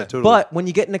up. Yeah, totally. But when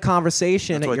you get in a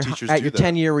conversation That's why at teachers your do that.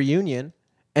 10-year reunion,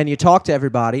 and you talk to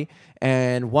everybody,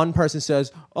 and one person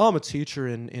says, "Oh, I'm a teacher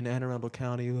in Anne Arundel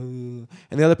County," and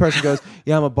the other person goes,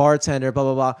 "Yeah, I'm a bartender." Blah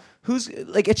blah blah. Who's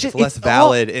like it's just It's less all-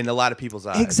 valid in a lot of people's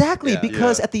eyes. Exactly, Yeah.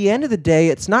 because Yeah. at the end of the day,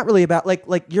 it's not really about like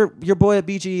your boy at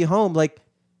BGE Home. Like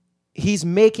he's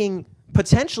making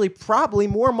potentially probably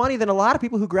more money than a lot of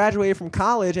people who graduated from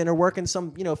college and are working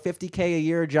some, you know, $50K a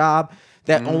year job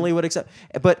that only would accept.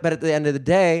 But at the end of the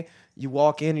day, you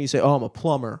walk in and you say, "Oh, I'm a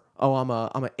plumber. Oh, I'm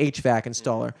a HVAC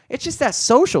installer." It's just that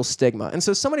social stigma, and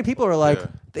so many people are like, Yeah.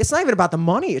 it's not even about the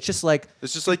money. It's just like,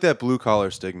 it's just like that blue collar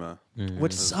stigma.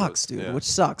 which sucks, dude. yeah. Which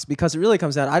sucks because it really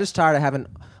comes down. I'm tired of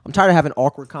having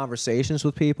awkward conversations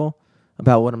with people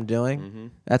about what I'm doing.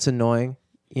 That's annoying,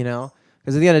 you know.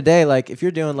 Because at the end of the day, like if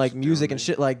you're doing like music and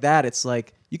shit like that, it's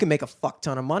like you can make a fuck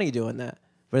ton of money doing that.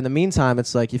 But in the meantime,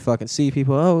 it's like you fucking see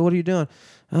people. Oh, what are you doing?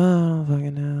 Oh,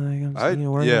 fucking know. Like, I'm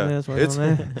working on this, working it's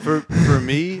on that. for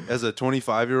me as a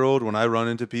 25-year-old. When I run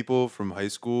into people from high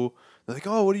school, they're like,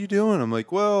 "Oh, what are you doing?" I'm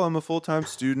like, "Well, I'm a full-time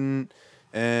student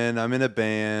and I'm in a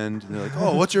band." And they're like,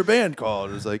 "Oh, what's your band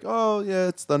called?" It's like, "Oh, yeah,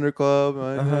 it's Thunder Club."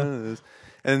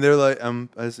 And they're like,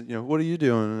 I said, "What are you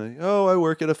doing?" And like, "Oh, I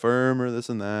work at a firm or this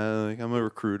and that. Like, I'm a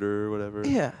recruiter or whatever."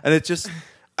 Yeah. And it just,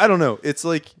 I don't know. It's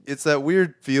like it's that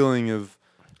weird feeling of.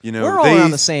 We're all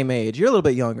around the same age. You're a little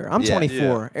bit younger. I'm Yeah.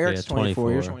 24. Yeah. Eric's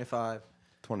 24. You're 24. 25.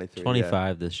 23.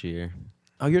 25 this year.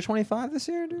 Oh, you're 25 this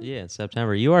year, dude? Yeah, in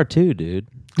September. You are too, dude.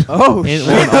 Oh, In, shit.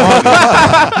 well, in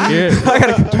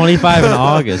August. You're 25 in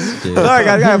August, dude. Sorry,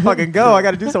 I gotta fucking go. I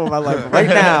gotta do something with my life right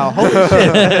now. Holy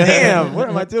shit. Damn. What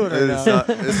am I doing right now?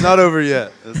 It's not over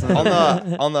yet. It's not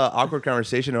On the awkward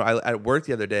conversation, I worked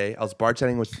the other day. I was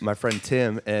bartending with my friend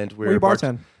Tim, and we Where you were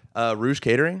bartend? Rouge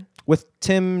Catering. With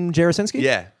Tim Jarasinski?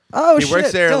 Yeah. Oh, he works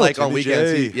shit. there Dope. like on Timmy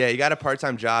weekends. J. He got a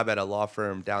part-time job at a law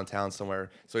firm downtown somewhere.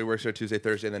 So he works there Tuesday,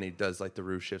 Thursday, and then he does like the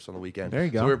Rouge shifts on the weekend. There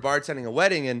you go. So we were bartending a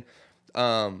wedding, and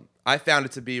I found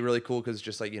it to be really cool because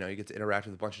just like, you get to interact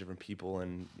with a bunch of different people,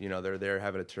 and they're there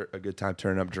having a good time,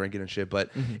 turning up, drinking and shit. But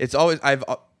it's always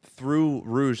through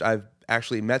Rouge, I've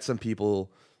actually met some people,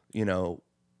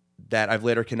 that I've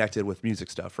later connected with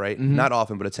music stuff. Right, not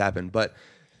often, but it's happened. But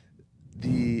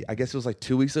I guess it was like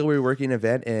 2 weeks ago we were working an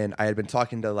event, and I had been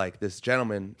talking to like this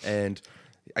gentleman, and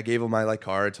I gave him my like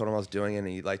card, told him I was doing it, and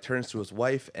he like turns to his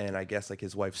wife and I guess like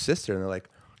his wife's sister, and they're like,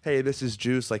 "Hey, this is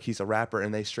Juice, like he's a rapper,"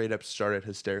 and they straight up started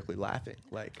hysterically laughing.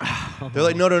 Like they're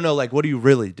like, no, like what do you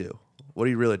really do? What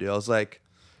do you really do? I was like,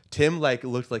 Tim like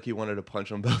looked like he wanted to punch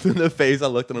them both in the face. I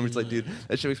looked at him, he's like, dude,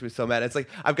 that shit makes me so mad. It's like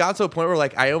I've gotten to a point where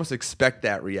like I almost expect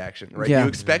that reaction, right? Yeah. You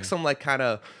expect some like kind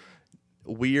of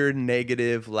weird,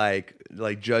 negative, like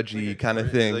judgy kind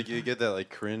of thing. Like you get that like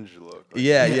cringe look. Like,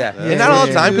 Yeah. And not all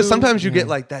the time, because sometimes you get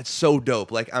like, that's so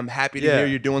dope. Like, I'm happy to hear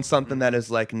you're doing something that is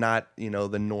like not,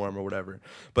 the norm or whatever.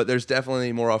 But there's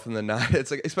definitely more often than not, it's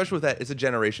like, especially with that, it's a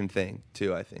generation thing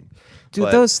too, I think. Dude,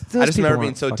 But those I just people remember being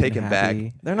aren't so fucking taken happy.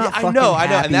 back. They're not Yeah, fucking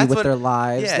happy and that's with what, their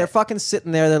lives. Yeah. They're fucking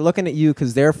sitting there. They're looking at you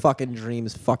because their fucking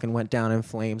dreams fucking went down in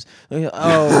flames.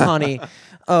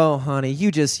 Oh, honey,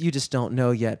 you just don't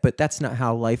know yet. But that's not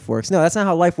how life works. No, that's not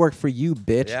how life worked for you,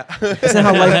 bitch. Yeah. That's not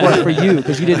how life worked for you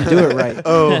because you didn't do it right.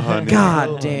 Oh, honey.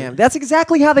 God damn. That's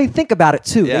exactly how they think about it,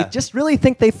 too. Yeah. They just really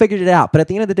think they figured it out. But at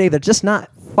the end of the day, they're just not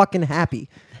fucking happy.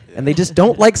 And they just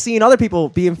don't like seeing other people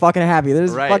being fucking happy. They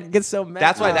just Right. fucking get so mad.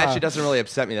 That's why that shit doesn't really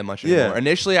upset me that much anymore. Yeah.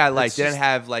 Initially, I like It's didn't just-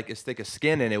 have like as thick a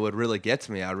skin, and it would really get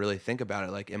to me. I would really think about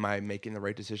it. Like, am I making the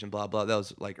right decision? Blah blah. That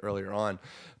was like earlier on,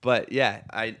 but yeah,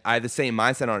 I have the same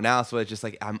mindset on it now. So it's just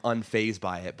like I'm unfazed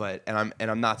by it, and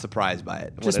I'm not surprised by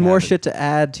it. when Just it more happens. shit to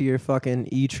add to your fucking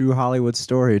True Hollywood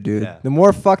story, dude. Yeah. The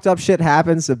more fucked up shit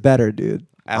happens, the better, dude.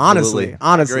 Absolutely.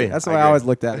 Honestly, I agree. that's the I way I agree. always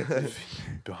looked at it.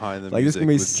 Behind the Like this music gonna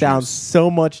be with sound Juice.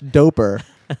 so much doper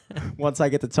once I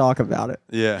get to talk about it.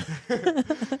 Yeah.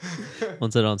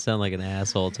 Once I don't sound like an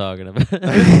asshole talking about it.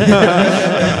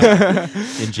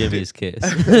 In Jimmy's case.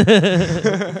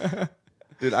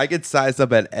 Dude, I get sized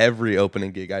up at every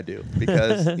opening gig I do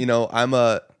because, I'm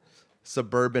a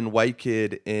suburban white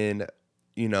kid in,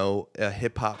 a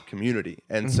hip hop community.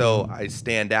 And so I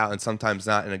stand out, and sometimes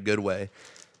not in a good way.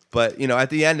 But, at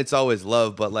the end, it's always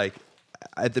love. But like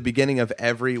at the beginning of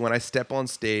when I step on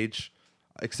stage,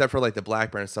 except for like the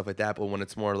Blackburn and stuff like that, but when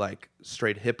it's more like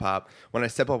straight hip hop, when I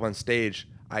step up on stage,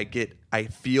 I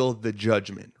feel the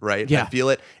judgment, right? Yeah. I feel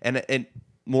it. And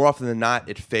more often than not,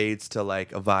 it fades to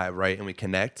like a vibe, right? And we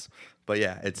connect. But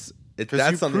yeah, that's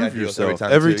Because you something I prove feel yourself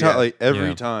every time. too, yeah. every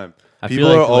Yeah. time. I People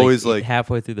feel are always like,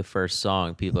 halfway through the first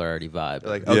song, people are already vibing. They're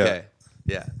like, Yeah. okay,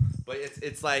 yeah. But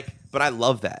it's like, but I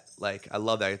love that. Like, I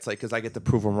love that. It's like, because I get to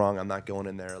prove them wrong. I'm not going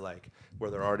in there like where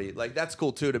they're already like, that's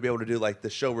cool too, to be able to do like the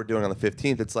show we're doing on the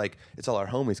 15th. It's like, it's all our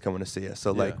homies coming to see us.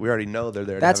 So like, we already know they're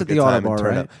there. That's to at have the a good time Autobar, and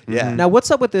turn right? up. Yeah. Now, what's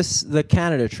up with the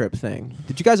Canada trip thing?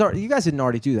 Did you guys didn't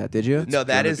already do that, did you? No,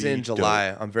 that gonna is be in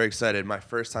July. I'm very excited. My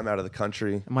first time out of the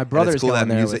country. My And brother's it's cool to going have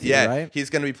there music. with you, Yeah, right? he's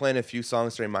going to be playing a few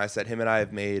songs during my set. Him and I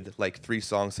have made like 3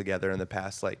 songs together in the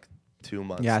past like 2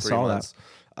 months. Yeah, I 3 saw that. months.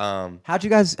 How'd you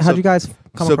guys come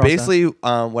So across basically,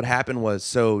 what happened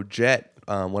was, Jet,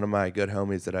 one of my good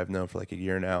homies that I've known for like a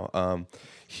year now,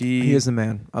 he is the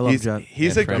man. I love Jet.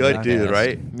 He's Yeah, a friend good of dude, ours.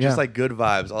 right? Yeah. Just like good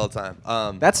vibes all the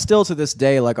time. That's still to this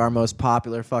day like our most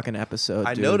popular fucking episode.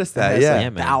 I dude. noticed It that, has, yeah. like, Yeah,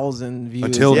 man. 1,000 views.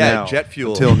 until Yeah, now. Jet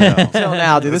Fuel. Until now. Until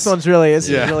now, dude. This one's really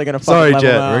really gonna fucking Sorry, level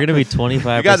Jet. out. We're gonna be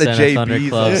 25% You got the of Thunder JBs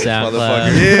Club on this SoundCloud.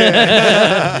 motherfucker.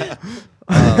 Yeah.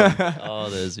 All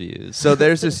those views. So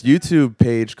there's this YouTube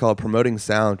page called Promoting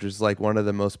Sound, which is like one of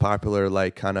the most popular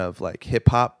like kind of like hip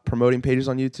hop promoting pages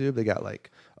on YouTube. They got like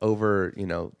over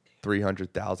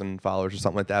 300,000 followers or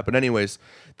something like that. But anyways,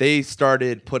 they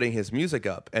started putting his music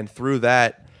up, and through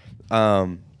that,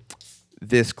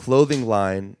 this clothing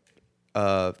line,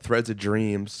 Threads of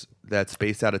Dreams, that's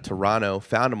based out of Toronto,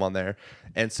 found him on there.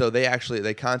 And so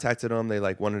they contacted him. They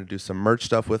like wanted to do some merch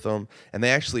stuff with him, and they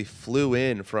actually flew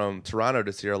in from Toronto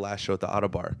to see our last show at the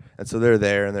Autobar. And so they're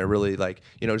there, and they're really like,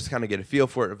 just kind of get a feel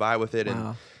for it, vibe with it. Wow.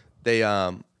 And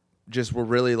they just were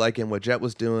really liking what Jet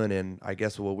was doing, and I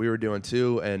guess what we were doing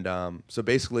too. And so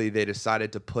basically they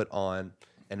decided to put on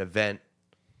an event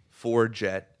for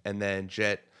Jet, and then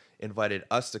Jet invited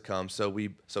us to come. So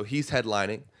he's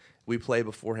headlining. We play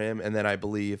before him, and then I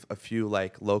believe a few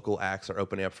like local acts are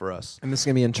opening up for us. And this is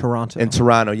gonna be in Toronto. In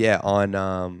Toronto, yeah, on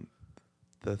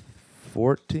the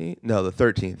 14th. No, the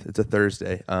 13th. It's a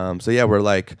Thursday. So yeah, we're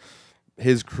like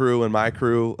his crew and my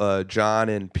crew, John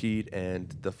and Pete and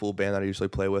the full band that I usually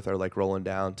play with are like rolling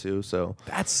down too. So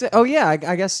That's it. Oh yeah, I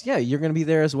guess you're gonna be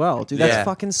there as well, dude. That's yeah.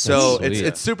 fucking So sweet. Sweet.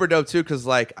 it's super dope too, because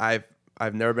like I've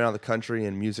never been out of the country,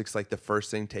 and music's like the first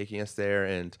thing taking us there,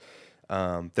 and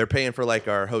they're paying for like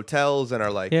our hotels and our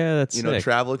like that's sick.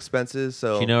 travel expenses.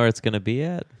 So Do you know where it's gonna be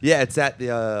at? yeah, it's at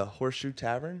the Horseshoe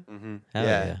Tavern. Hell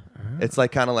yeah. It's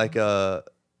like kind of like a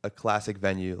classic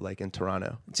venue like in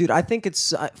Toronto. Dude, I think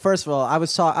it's first of all,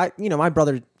 my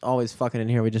brother always fucking in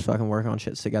here. We just fucking work on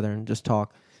shits together and just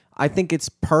talk. I think it's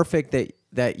perfect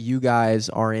that you guys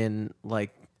are in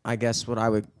like, I guess what I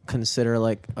would consider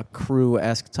like a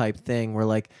crew-esque type thing where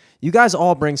like you guys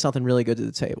all bring something really good to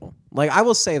the table. Like I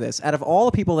will say this, out of all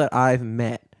the people that I've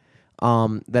met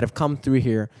that have come through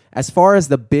here, as far as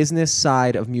the business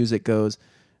side of music goes,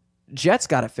 Jet's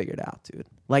got it figured out, dude.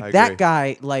 Like I that agree.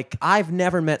 guy, like I've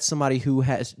never met somebody who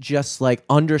has just like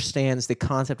understands the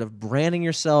concept of branding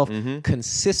yourself,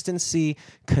 consistency,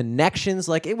 connections.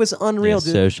 Like it was unreal,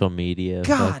 dude. Social media.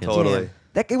 God fucking- Totally.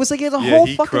 damn. It was like it was a Yeah, whole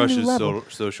he fucking new crushes level.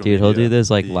 social Dude, media. he'll do those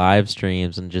like He- live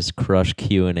streams and just crush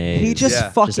Q&A. He just Yeah.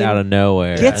 fucking just out of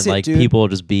nowhere, gets and it, like dude. people will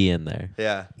just be in there.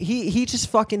 Yeah. He just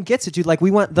fucking gets it, dude. Like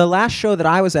we went the last show that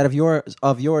I was at of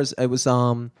yours. It was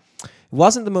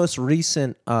wasn't the most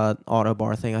recent auto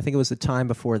bar thing. I think it was the time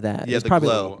before that. It Yeah, was the probably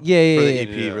Glow. yeah, yeah, For yeah, the yeah.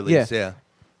 EP Yeah. release. Yeah.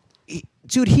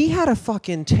 Dude, he had a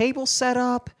fucking table set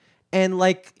up, and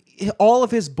like all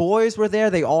of his boys were there.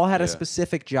 They all had a Yeah.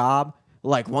 specific job.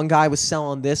 Like one guy was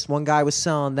selling this, one guy was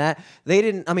selling that. They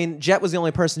didn't. I mean, Jet was the only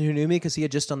person who knew me because he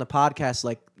had just done the podcast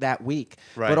like that week.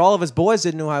 Right. But all of his boys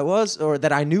didn't know who I was, or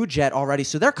that I knew Jet already.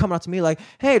 So they're coming up to me like,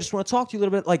 "Hey, I just want to talk to you a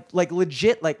little bit." Like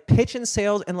legit, like pitching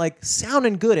sales and like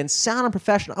sounding good and sounding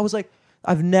professional. I was like,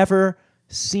 I've never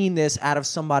seen this out of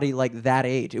somebody like that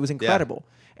age. It was incredible.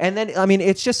 And then, I mean,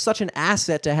 it's just such an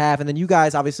asset to have. And then you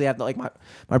guys obviously have, like,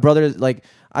 my brother, like,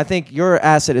 I think your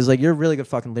asset is, like, you're a really good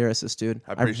fucking lyricist, dude.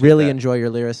 I I appreciate really that. enjoy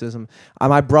your lyricism.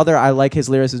 My brother, I like his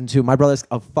lyricism, too. My brother's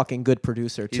a fucking good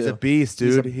producer, too. He's a beast,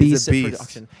 dude. He's He's a a beast at beast.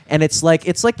 production. And it's like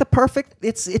the perfect,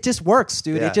 it just works,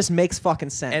 dude. Yeah. It just makes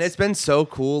fucking sense. And it's been so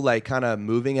cool, like kind of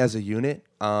moving as a unit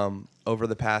over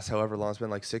the past however long it's been,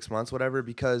 like 6 months, whatever,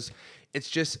 because it's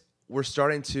just we're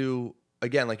starting to,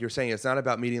 again, like you're saying, it's not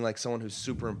about meeting like someone who's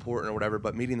super important or whatever,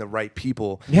 but meeting the right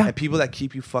people and people that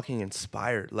keep you fucking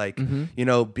inspired. Like,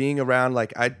 being around,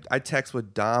 like I text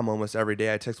with Dom almost every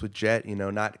day. I text with Jet,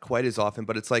 not quite as often,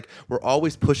 but it's like we're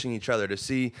always pushing each other to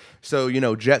see. So,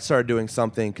 Jet started doing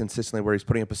something consistently where he's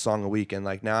putting up a song a week. And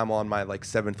like now I'm on my like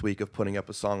 7th week of putting up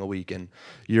a song a week. And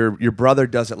your brother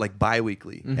does it like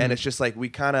bi-weekly. And it's just like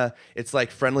it's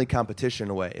like friendly competition in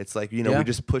a way. It's like, we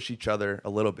just push each other a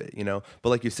little bit, But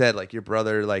like you said, like your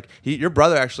brother, like your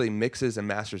brother actually mixes and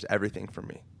masters everything for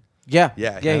me. yeah.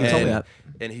 Yeah, He told me that.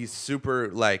 And he's super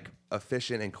like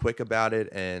efficient and quick about it,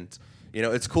 and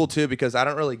it's cool too because I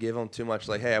don't really give him too much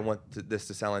like, hey, I want this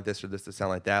to sound like this or this to sound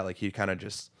like that. Like he kind of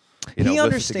just He whips it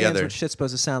understands together. what shit's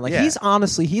supposed to sound like. Yeah.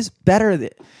 He's better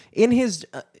in his.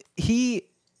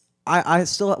 I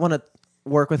still want to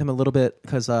work with him a little bit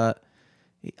because I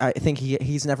think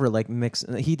he's never like mixed.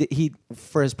 He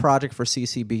for his project for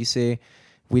CCBC,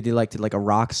 we did like a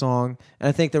rock song, and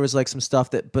I think there was like some stuff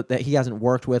that he hasn't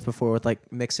worked with before with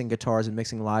like mixing guitars and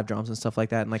mixing live drums and stuff like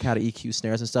that, and like how to EQ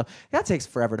snares and stuff. That takes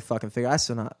forever to fucking figure.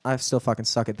 I still fucking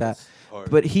suck at that. hard.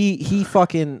 But he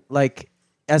fucking like,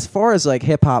 as far as like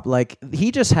hip hop, like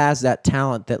he just has that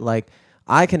talent that like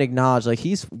I can acknowledge. Like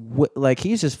he's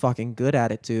just fucking good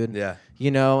at it, dude. Yeah.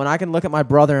 And I can look at my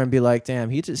brother and be like, damn,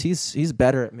 he's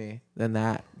better at me than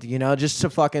that. Just to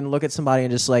fucking look at somebody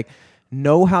and just like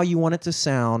know how you want it to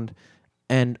sound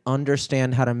and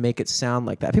understand how to make it sound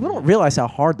like that. People don't realize how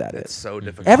hard that It's is. so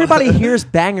difficult. Everybody hears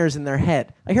bangers in their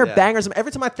head. I hear Yeah. bangers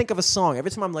every time I think of a song.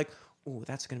 Every time I'm like, "Ooh,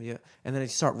 that's gonna be it," and then I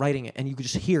start writing it, and you can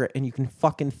just hear it, and you can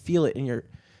fucking feel it in your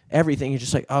everything. You're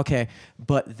just like, okay.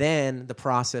 But then the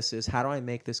process is, how do I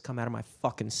make this come out of my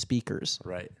fucking speakers?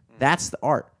 Right. That's the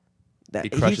art. He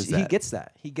crushes He that. gets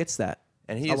that. He gets that.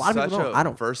 And he A is lot of such people don't. I a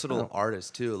don't- versatile I don't.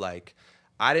 artist too. Like,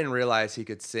 I didn't realize he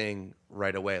could sing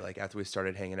right away. Like after we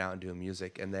started hanging out and doing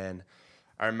music, and then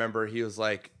I remember he was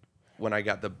like, when I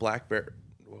got the Black Bear,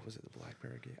 what was it, the Black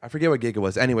Bear gig? I forget what gig it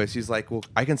was. Anyways, he's like, well,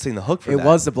 I can sing the hook for It that.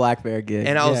 was the Black Bear gig.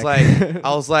 And I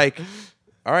was like,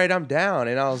 all right, I'm down.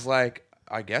 And I was like,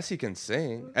 I guess he can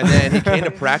sing. And then he came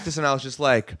to practice, and I was just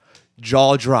like,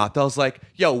 jaw dropped. I was like,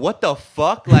 yo, what the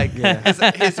fuck? Like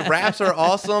his raps are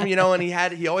awesome, you know, and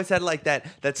he always had like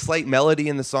that slight melody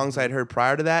in the songs I had heard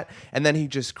prior to that. And then he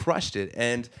just crushed it.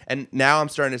 And now I'm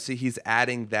starting to see he's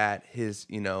adding that his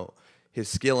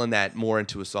skill in that more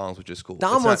into his songs, which is cool.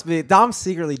 Dom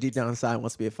secretly deep down inside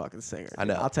wants to be a fucking singer. I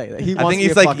know. I'll tell you that. I think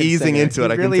he's like easing into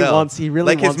it. I can tell. He really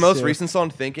like his wants most to. recent song,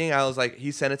 "Thinking." I was like,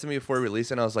 he sent it to me before he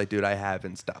released it, and I was like, dude, I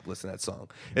haven't stopped listening to that song.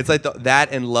 It's like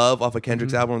that and "Love" off of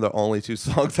Kendrick's album are the only two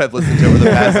songs I've listened to over the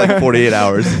past like 48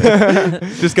 hours.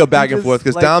 Just go back and Just, forth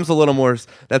because like- Dom's a little more.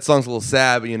 That song's a little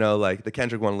sad, but like the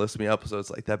Kendrick one lifts me up, so it's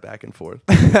like that back and forth.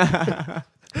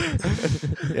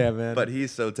 Yeah, man. But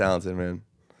he's so talented, man.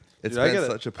 It's Dude, been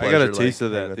such a I pleasure. got a taste like,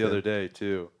 of hanging that with the him. other day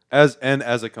too.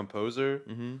 As a composer,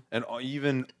 and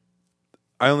even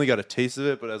I only got a taste of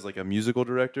it, but as like a musical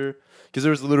director, because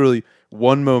there was literally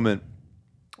one moment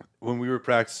when we were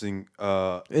practicing.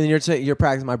 and you're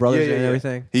practicing my brothers and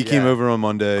everything. He came Yeah. over on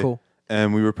Monday, Cool.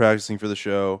 and we were practicing for the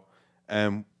show,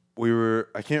 and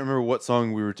I can't remember what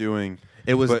song we were doing.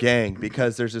 It was but Gang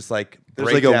because there's this like there's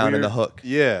breakdown in weird- the hook.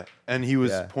 Yeah, and he was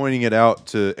Yeah. pointing it out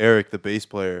to Eric, the bass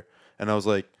player, and I was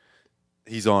like,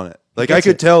 he's on it. Like I gets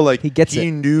could it. tell, like He gets it.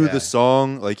 knew Yeah. the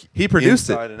song, like He produced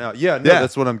it. inside and out. Yeah, no, Yeah.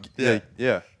 that's what I'm. Yeah.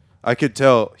 Yeah, I could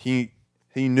tell he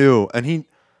knew, and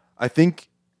I think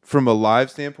from a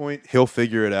live standpoint, he'll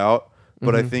figure it out.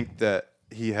 But I think that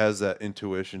he has that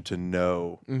intuition to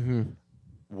know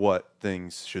what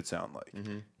things should sound like.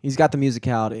 He's got the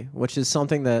musicality, which is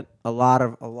something that a lot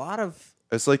of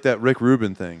It's like that Rick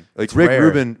Rubin thing. Like It's Rick rare.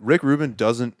 Rubin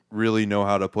doesn't really know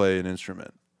how to play an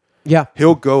instrument. yeah.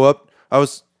 He'll go up.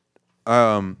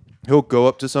 He'll go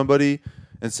up to somebody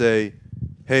and say,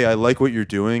 "Hey, I like what you're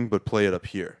doing, but play it up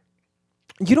here."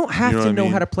 You don't have You know to what I know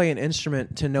mean? how to play an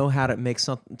instrument to know how to make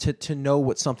something to know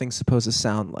what something's supposed to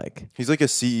sound like. He's like a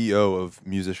CEO of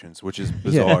musicians, which is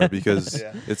bizarre because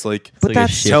it's like But like a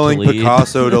that's shift telling lead.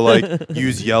 Picasso to like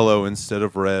use yellow instead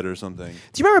of red or something.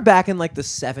 Do you remember back in like the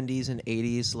 70s and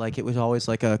 80s, like it was always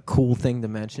like a cool thing to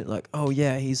mention, like, oh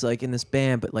yeah, he's like in this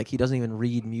band, but like he doesn't even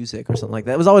read music or something like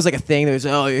that. It was always like a thing that was,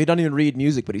 oh, he doesn't even read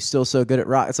music, but he's still so good at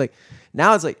rock. It's like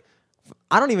now it's like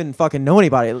I don't even fucking know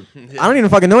anybody. I don't even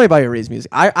fucking know anybody who reads music.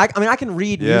 I mean I can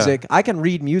read Yeah. music. I can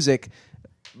read music,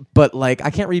 but like I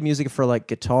can't read music for like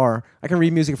guitar. I can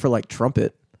read music for like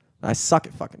trumpet. I suck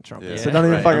at fucking trumpet, so it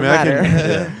doesn't even right. fucking I matter.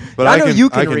 can, but I know you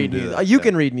can I read do music. that, You yeah.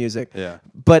 can read music. Yeah.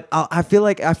 But I feel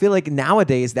like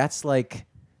nowadays that's like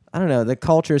I don't know. The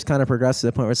culture has kind of progressed to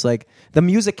the point where it's like the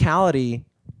musicality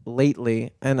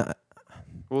lately, and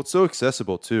Well, it's so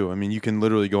accessible too. I mean, you can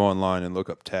literally go online and look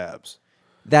up tabs.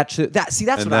 that's And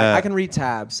what I that- can read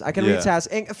tabs. I can Yeah. read tabs.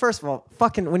 And first of all,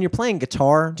 fucking when you're playing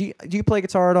guitar, do you play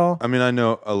guitar at all? I mean, I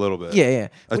know a little bit. Yeah.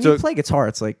 I When you took- play guitar,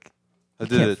 it's like I you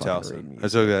did can't it at fucking read Towson. I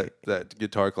music. took that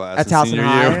guitar class At in Towson senior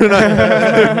High? year.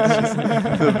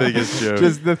 The biggest joke.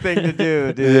 just the thing to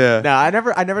do, dude. Yeah. No, I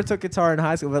never took guitar in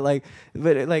high school, but like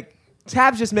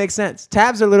tabs just make sense.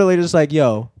 Tabs are literally just like,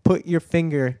 yo, put your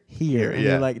finger here, and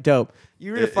yeah. you're like, dope.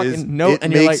 You read a It fucking is- note, it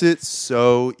and you're makes like, it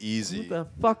so easy. what the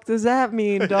fuck does that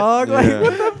mean, dog? Yeah. Like,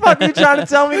 what the fuck are you trying to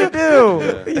tell me to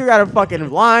do? You got a fucking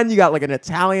line. You got like an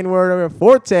Italian word over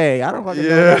forte. I don't fucking know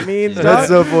what that means, dog. That's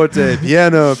so forte.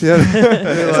 Piano.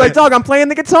 It's like, dog, I'm playing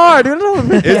the guitar, dude.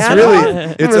 It's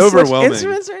really- it's overwhelming.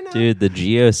 Instruments right now. Dude, the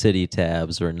GeoCity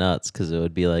tabs were nuts because it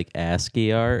would be like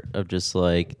ASCII art of just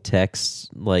like text,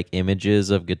 like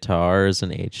images of guitars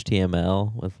and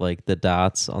HTML with like the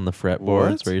dots on the fretboards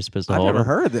What? where you're supposed to I've hold never them.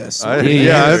 heard of this. I- Dude,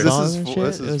 yeah, you this saw is that full- shit?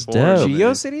 this It is was foreign dope. to me.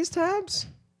 GeoCities tabs?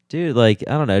 Dude, like,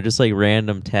 I don't know, just like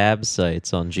random tab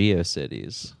sites on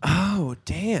GeoCities. Oh,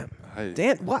 damn. I-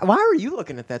 Dan, why are you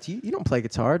looking at that? You don't play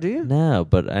guitar, do you? No,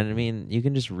 but I mean, you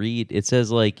can just read. It says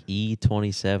like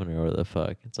E27 or whatever the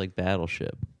fuck. It's like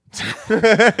Battleship.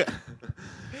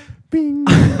 Bing.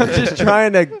 I'm just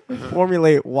trying to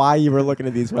formulate why you were looking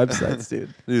at these websites,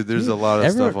 dude. Dude, there's a lot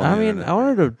of stuff on I the mean, internet. I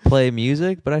wanted to play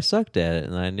music, but I sucked at it,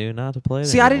 and I knew not to play it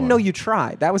See, I didn't anymore. know you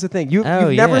tried. That was the thing. You've Oh,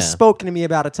 never yeah. spoken to me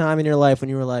about a time in your life when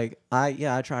you were like,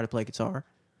 I tried to play guitar.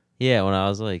 Yeah, when I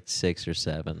was like 6 or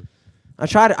 7.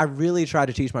 I really tried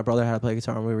to teach my brother how to play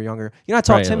guitar when we were younger. You know, I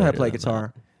taught Probably Tim how to later play than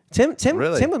guitar. Tim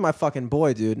Really? was my fucking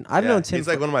boy, dude. I've Yeah, known Tim he's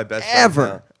like for one of my best friends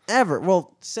now. ever.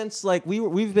 Well, since like we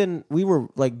were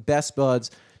like best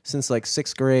buds since like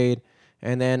 6th grade.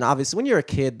 And then obviously when you're a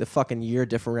kid, the fucking year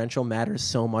differential matters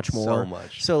so much more. So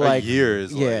much. So A like year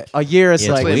is like- a year is Yeah,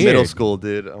 it's like Especially in weird. middle school,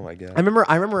 dude. Oh my god. I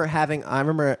remember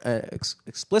an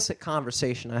explicit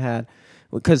conversation I had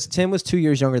because Tim was 2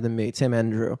 years younger than me. Tim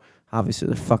and Drew, obviously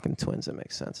they're fucking twins. That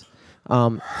makes sense.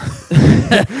 When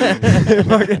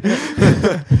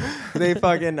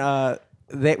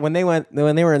they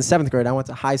were in 7th grade, I went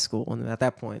to high school, and at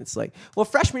that point, it's like, well,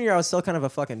 freshman year I was still kind of a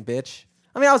fucking bitch.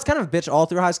 I mean, I was kind of a bitch all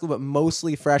through high school, but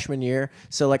mostly freshman year.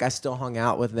 So like, I still hung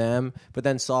out with them. But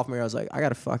then sophomore year, I was like, I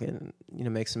gotta fucking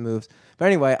make some moves. But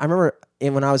anyway, I remember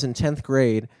when I was in 10th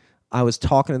grade, I was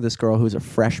talking to this girl who was a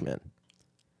freshman.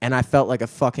 And I felt like a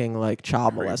fucking like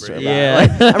child molester. about it. Yeah.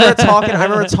 Like, I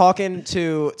remember talking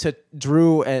to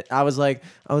Drew, and I was like,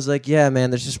 yeah, man.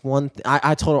 There's just one.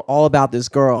 I told her all about this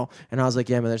girl, and I was like,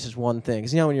 yeah, man. There's just one thing.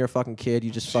 Because you know when you're a fucking kid,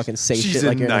 you just fucking say she's shit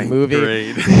like in you're in a ninth movie.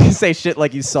 grade. You say shit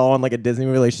like you saw in like a Disney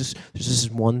movie. Like, there's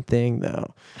just one thing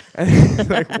though. And he's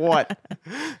like, what?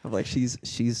 I'm like, she's in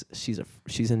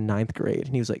 9th grade,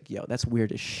 and he was like, yo, that's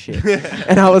weird as shit.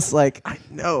 And I was like, I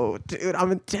know, dude.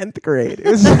 I'm in 10th grade. It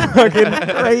was fucking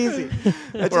crazy.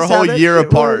 That's We're a just how whole that year shit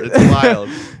apart. works. It's wild.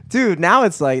 Dude, now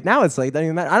it's like doesn't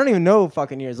even matter. I don't even know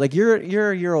fucking years. Like you're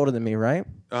a year older than me, right?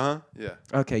 Yeah.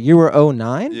 Okay, you were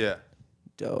 09? Yeah.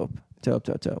 Dope.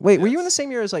 Wait, were you in Yes. the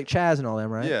same year as like Chaz and all them,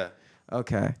 right? Yeah.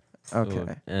 Okay.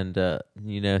 Okay. And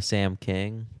you know Sam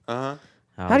King? Uh-huh.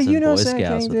 I How was do you in know Boy Sam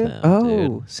Scouts King, with dude? him, Oh,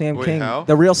 dude. Sam Wait, King, how?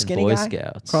 the real In skinny Boy guy,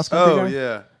 Scouts. cross country Oh, guy,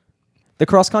 yeah. the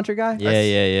cross country guy.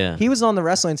 Yeah. He was on the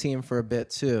wrestling team for a bit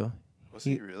too. Was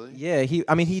he really? Yeah, he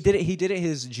did it. He did it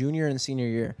his junior and senior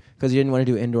year because he didn't want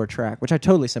to do indoor track, which I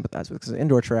totally sympathize with because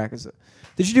indoor track is.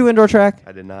 Did you do indoor track?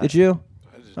 I did not. Did you?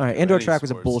 I just All right, didn't do indoor any track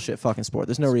was a sports. bullshit fucking sport.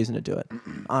 There's no reason to do it.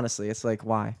 Honestly, it's like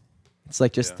why? It's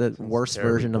like just Yeah, the worst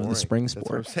Terribly version of the boring. spring That's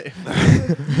what I'm sport.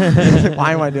 saying.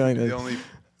 Why am I doing The this?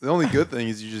 only good thing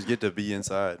is you just get to be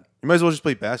inside. You might as well just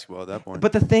play basketball at that point.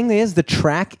 But the thing is, the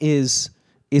track is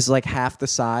like half the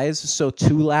size, so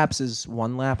 2 laps is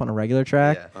 1 lap on a regular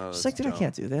track. Yeah. Oh, Just that's like, dude, I dumb.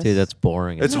 can't do this. Dude, that's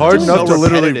boring. It's as hard hell. enough So to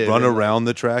literally repetitive run and, like- around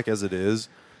the track as it is,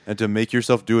 and to make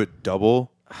yourself do it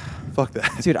double. Fuck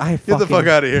that, Dude, I get the fucking fuck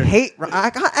out of here. hate.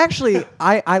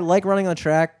 I like running on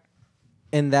track.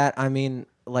 In that, I mean,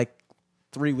 like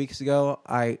 3 weeks ago,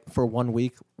 I for 1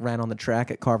 week ran on the track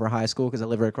at Carver High School because I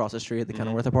live right across the street at the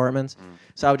Kenilworth Apartments.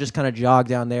 So I would just kind of jog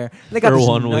down there. And they got For this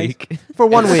 1 nice- week. For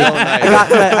 1 week, so nice.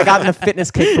 I got in a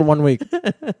fitness kick for 1 week.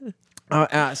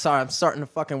 Sorry, I'm starting to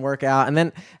fucking work out, and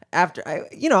then after I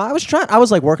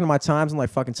was like working on my times and like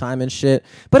fucking time and shit.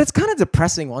 But it's kind of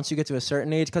depressing once you get to a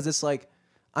certain age because it's like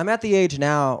I'm at the age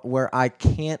now where I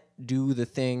can't do the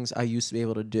things I used to be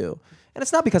able to do. And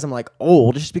it's not because I'm like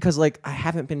old, it's just because like I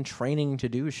haven't been training to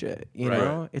do shit. You Right.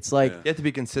 know, it's like Yeah. You have to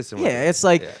be consistent with yeah, it. it's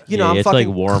like Yeah. you know Yeah, I'm you have to, like,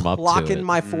 fucking warm up to clocking it.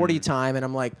 my 40 time, and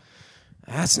I'm like,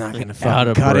 that's not gonna Out fucking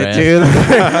of cut breath. it, dude.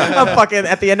 I'm fucking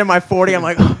at the end of my 40. I'm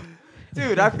like.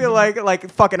 Dude, I feel like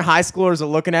fucking high schoolers are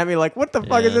looking at me like, what the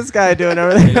fuck is Yeah. this guy doing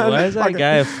over there? Dude, why is that Fucking-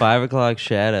 guy a 5 o'clock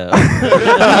shadow?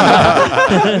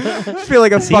 I just feel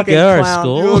like a Does he fucking go to clown.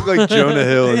 school? You look like Jonah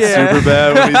Hill in Yeah.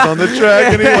 Superbad when he's on the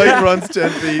track and he like runs 10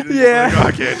 feet. And Yeah. he's like, oh,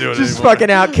 I can't do it Just anymore.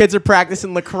 fucking out. Kids are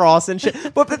practicing lacrosse and shit.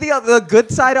 But the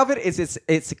good side of it is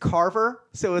it's Carver,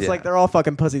 so it's Yeah. like they're all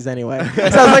fucking pussies anyway. So I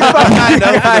was like, fuck I you know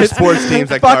for their guys. sports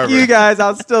teams like Fuck Carver. you guys.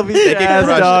 I'll still be your can ass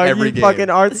crush dog. every You game. fucking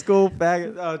art school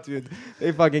faggot. Oh, dude,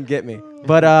 they fucking get me.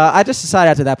 But I just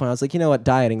decided after that point, I was like, you know what,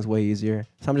 dieting's way easier.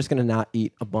 So I'm just gonna not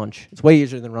eat a bunch. It's way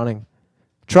easier than running.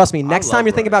 Trust me. Next love time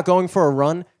you're thinking running. about going for a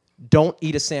run, don't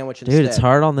eat a sandwich instead. Dude, it's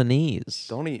hard on the knees.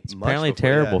 Don't eat It's much apparently before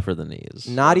terrible that. for the knees.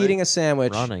 Not Running. eating a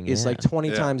sandwich Running, is like yeah. 20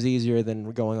 Yeah. times easier than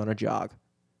going on a jog.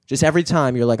 Just every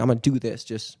time you're like, I'm gonna do this,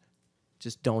 just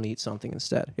don't eat something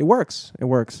instead. It works. It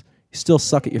works. You still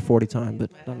suck at your 40 time, but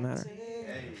it doesn't matter.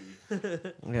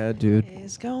 Yeah, dude.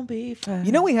 It's gonna be fine.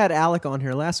 You know we had Alec on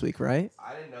here last week, right?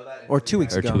 I didn't know that. Or 2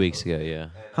 weeks Or ago. 2 weeks ago, yeah.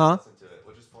 Huh? To it,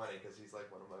 which is funny because he's like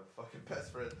one of my fucking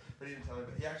best friends. But he didn't tell me.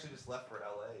 But he actually just left for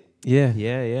LA Yeah.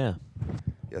 Yeah.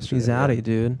 yesterday. He's outie,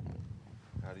 dude.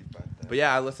 How do you fight that? But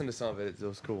yeah, I listened to some of it. It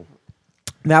was cool.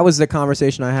 That was the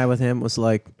conversation I had with him. Was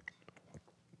like,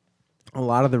 a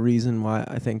lot of the reason why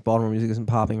I think Baltimore music isn't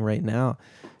popping right now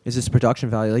is just production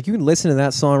value. Like you can listen to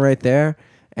that song right there,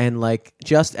 and like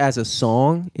just as a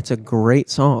song, it's a great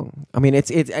song. I mean,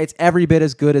 it's every bit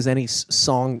as good as any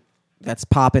song that's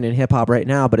popping in hip hop right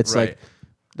now. But it's like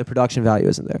the production value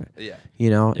isn't there. Yeah. You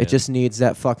know, Yeah. it just needs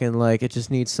that fucking like it just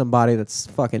needs somebody that's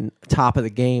fucking top of the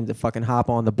game to fucking hop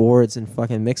on the boards and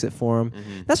fucking mix it for them.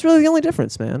 That's really the only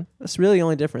difference, man. That's really the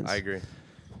only difference. I agree.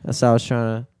 That's how I was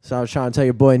trying to tell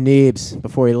your boy Neebs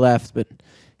before he left, but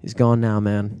he's gone now,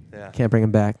 man. Yeah. Can't bring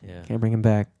him back. Yeah. Can't bring him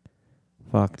back.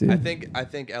 Fuck, dude. I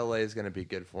think LA is gonna be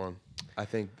good for him. I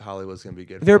think Hollywood's gonna be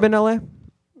good. Have you ever been to LA?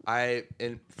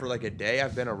 For like a day,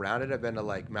 I've been around it. I've been to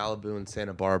like Malibu and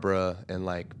Santa Barbara and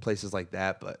like places like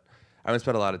that, but I haven't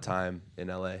spent a lot of time in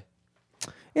LA.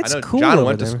 It's I know cool. John over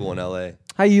went to there. school in LA.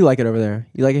 How you like it over there?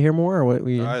 You like it here more, or what?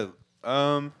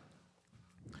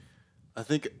 I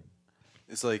think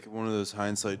it's like one of those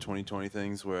hindsight 2020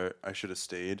 things where I should have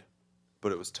stayed,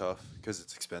 but it was tough because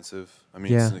it's expensive. I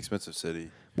mean, Yeah. it's an expensive city.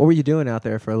 What were you doing out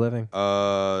there for a living?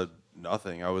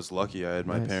 Nothing. I was lucky. I had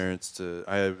my Nice. parents to.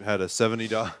 I had a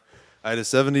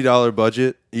 $70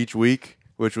 budget each week,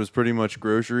 which was pretty much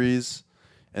groceries,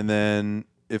 and then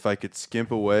if I could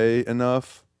skimp away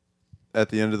enough at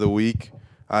the end of the week,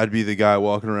 I'd be the guy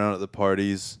walking around at the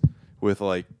parties with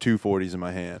like 240s in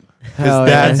my hand. Hell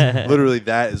Because yeah. that's literally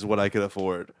that is what I could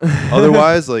afford.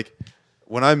 Otherwise, like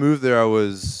when I moved there, I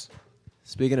was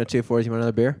Speaking of 240s, you want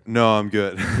another beer? no, I'm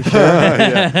good.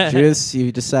 Yeah. Juice,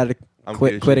 you decided to I'm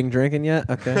good. quitting drinking yet?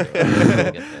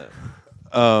 Okay.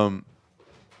 Not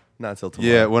until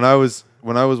tomorrow. Yeah, when I was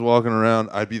walking around,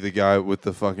 I'd be the guy with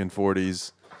the fucking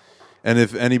 40s. And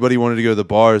if anybody wanted to go to the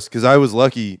bars, because I was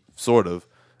lucky, sort of.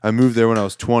 I moved there when I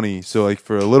was 20, so like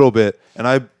for a little bit, and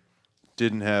I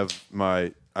didn't have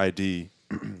my ID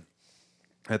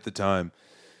at the time.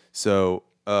 So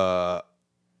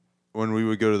when we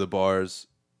would go to the bars,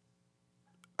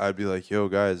 I'd be like, "Yo,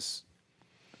 guys,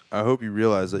 I hope you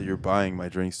realize that you're buying my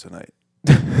drinks tonight."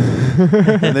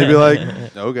 And they'd be like,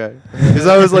 "Okay," because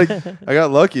I was like, I got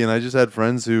lucky, and I just had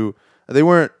friends who they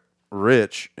weren't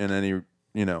rich in any,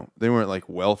 they weren't like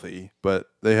wealthy, but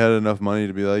they had enough money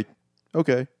to be like,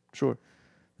 "Okay, sure."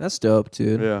 That's dope,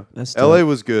 dude. Yeah, That's dope. LA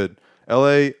was good.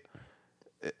 LA,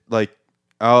 like,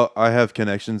 I have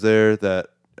connections there that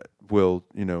will,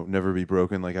 never be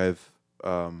broken. Like I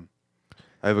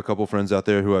have a couple friends out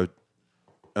there who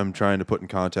I'm trying to put in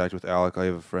contact with. Alec, I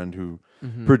have a friend who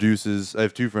produces. I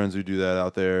have two friends who do that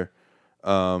out there.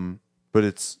 But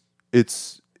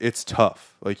it's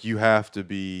tough. Like you have to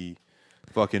be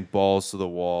fucking balls to the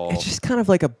wall. It's just kind of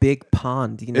like a big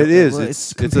pond, you know. It is. Well,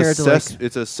 It's a compared to like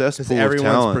it's a cesspool Because of everyone's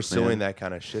talent, pursuing man. that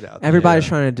kind of shit out there. everybody's Yeah.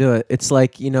 trying to do it. It's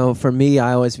like, for me,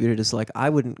 I always viewed it as like I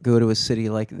wouldn't go to a city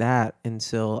like that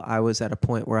until I was at a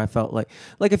point where I felt like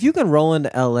if you can roll into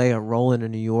LA or roll into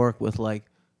New York with like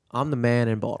I'm the man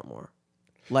in Baltimore.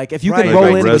 Like if you Right, can roll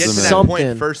right. into Get to that something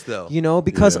point first, though.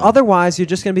 because Yeah. otherwise you're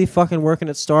just gonna be fucking working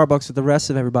at Starbucks with the rest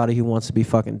of everybody who wants to be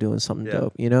fucking doing something Yeah.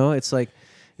 dope. It's like,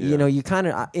 Yeah. you kind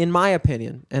of, in my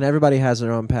opinion, and everybody has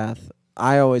their own path.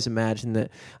 I always imagine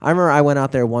that. I remember I went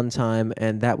out there one time,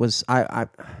 and that was I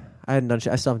hadn't done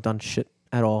shit. I still haven't done shit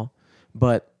at all,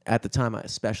 but at the time I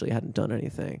especially hadn't done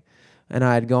anything. And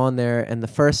I had gone there, and the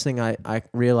first thing I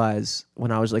realized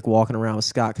when I was like walking around with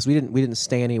Scott, because we didn't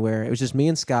stay anywhere. It was just me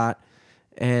and Scott,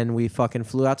 and we fucking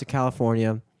flew out to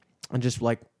California, and just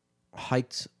like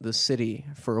hiked the city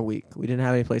for a week. We didn't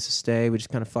have any place to stay. We just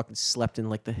kind of fucking slept in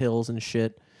like the hills and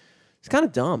shit. It's kind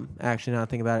of dumb, actually, now that I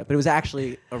think about it. But it was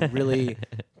actually a really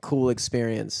cool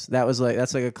experience. That's like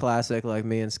a classic like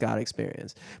me and Scott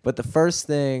experience. But the first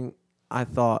thing I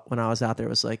thought when I was out there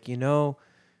was like,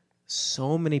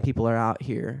 so many people are out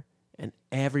here and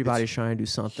everybody's trying to do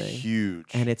something. Huge.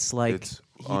 And it's like It's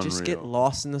you just get unreal.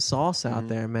 lost in the sauce out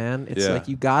there, man. It's Yeah. like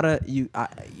you gotta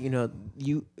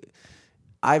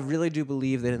I really do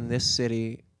believe that in this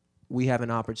city we have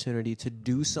an opportunity to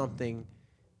do something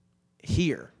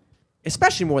here,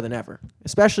 especially more than ever.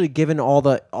 Especially given all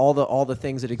the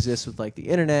things that exist with like the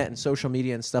internet and social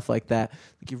media and stuff like that.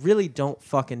 Like you really don't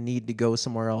fucking need to go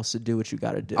somewhere else to do what you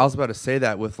got to do. I was about to say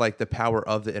that with like the power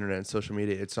of the internet and social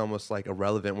media, it's almost like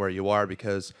irrelevant where you are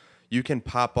because you can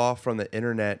pop off from the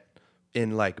internet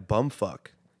in like bumfuck.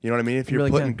 You know what I mean? If You you're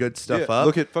really putting can. good stuff Yeah, up.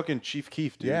 look at fucking Chief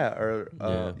Keef, dude. yeah, or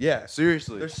Yeah. yeah.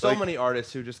 Seriously. There's so Like, many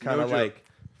artists who just kind no of joke. like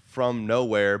from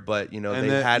nowhere, but and they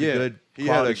that- had yeah, good he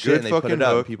quality had a shit good and they put fucking it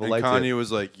up. hook, People and liked Kanye it.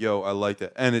 was like, "Yo, I like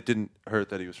that," and it didn't hurt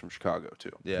that he was from Chicago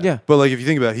too. Yeah. Yeah. But like, if you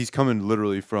think about it, he's coming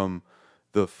literally from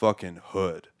the fucking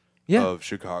hood. of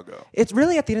Chicago. It's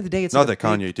really at the end of the day, it's Not like that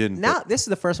Kanye didn't, Now, but- this is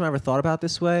the first time I ever thought about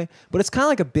this way, but it's kind of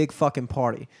like a big fucking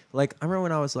party. Like I remember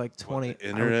when I was like 20, the I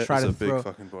internet would try is to a big throw.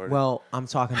 fucking party. Well, I'm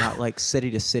talking about like city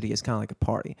to city is kind of like a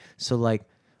party. So like,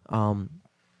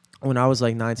 when I was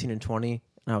like 19 and 20,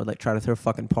 I would like try to throw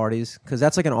fucking parties because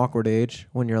that's like an awkward age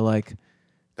when you're like.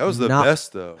 That was the Not-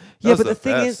 best though. That Yeah, was but the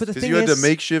thing is- best. but the 'Cause thing you had is- to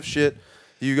makeshift shit.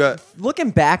 You got Looking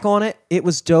back on it, it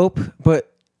was dope,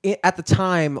 but at the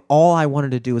time, all I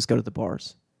wanted to do was go to the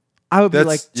bars. I would be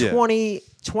like That's- yeah.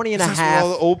 20 and a that's half. what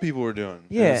all the old people were doing.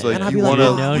 Yeah, it's like and I'd you be like, wanna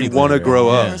 "Oh, I wanna you go want to the grow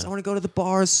bars. up. I want to go to the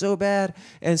bars so bad.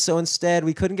 And so instead,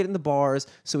 we couldn't get in the bars,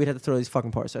 so we'd have to throw these fucking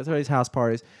parties. So I throw these house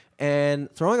parties. And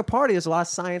throwing a party, there's a lot of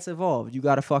science involved. You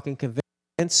got to fucking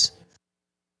convince.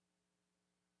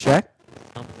 Check.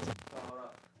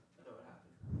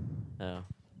 Oh,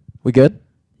 We good?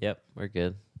 yep, we're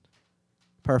good.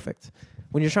 Perfect.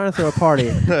 When you're trying to throw a party,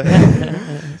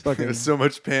 There's so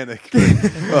much panic.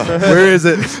 Where is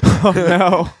it? oh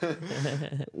no.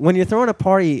 When you're throwing a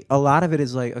party, a lot of it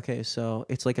is like, okay, so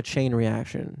it's like a chain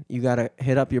reaction. You got to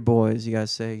hit up your boys. You got to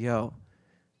say, yo,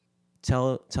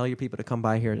 tell your people to come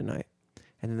by here tonight.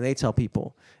 And then they tell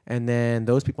people. And then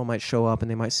those people might show up and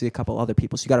they might see a couple other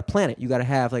people. So you got to plan it. You got to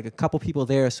have like a couple people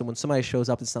there. So when somebody shows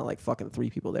up, it's not like fucking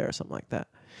 3 people there or something like that.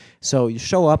 So you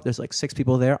show up, there's like 6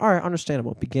 people there. All right,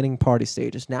 understandable. Beginning party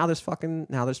stages. Now there's fucking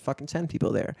 10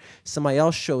 people there. Somebody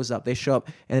else shows up. They show up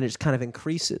and it just kind of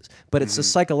increases. But it's a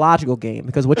psychological game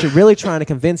because what you're really trying to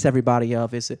convince everybody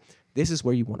of is that this is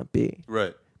where you want to be.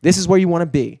 Right. This is where you want to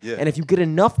be. Yeah. And if you get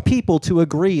enough people to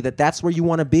agree that that's where you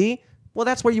want to be, well,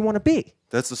 that's where you want to be.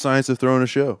 That's the science of throwing a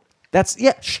show. That's,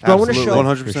 throwing a Absolutely. show,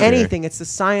 100%. anything. It's the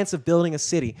science of building a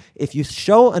city. If you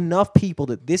show enough people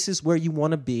that this is where you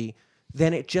want to be,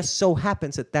 then it just so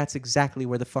happens that that's exactly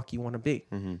where the fuck you want to be.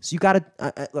 So you got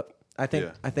to, look, I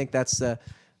think that's, I'll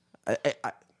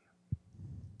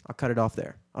cut it off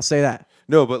there. I'll say that.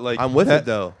 No, but like I'm with that, it,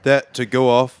 though. That to go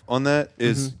off on that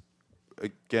is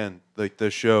again like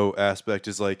the show aspect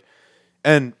is like,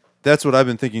 and that's what I've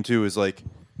been thinking too is like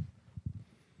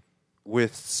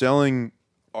with selling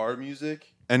our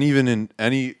music and even in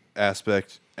any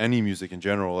aspect, any music in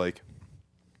general, like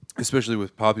especially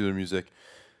with popular music,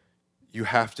 you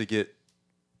have to get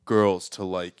girls to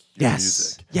like your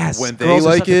music. Yes. When they Girls are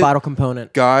like such a it, vital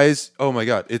component. guys, oh my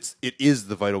god, it is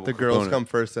the vital The component. girls come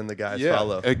first and the guys Yeah,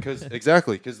 follow. because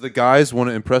the guys want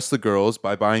to impress the girls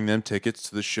by buying them tickets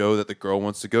to the show that the girl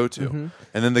wants to go to,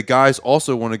 and then the guys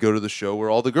also want to go to the show where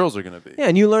all the girls are going to be. Yeah,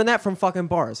 and you learn that from fucking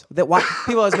bars. That why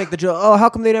people always make the joke, oh, how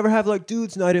come they never have like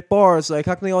dudes night at bars? Like,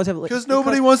 how come they always have like Because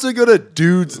nobody wants to go to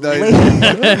dudes' night.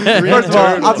 First of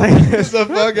all, I'll tell you Get this. the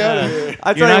fuck out of here.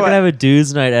 I'll You're tell you not what. gonna have a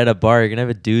dudes' night at a bar. You're gonna have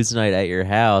a dudes' night at your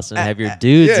house and have your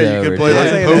dudes yeah, you over. can play dude. I'll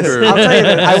like tell you poker. this. I'll tell you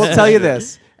this. I will tell you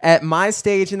this. At my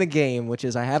stage in the game, which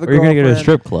is I have a Or you're gonna girlfriend. go to a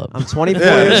strip club. I'm 24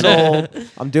 Yeah. years old.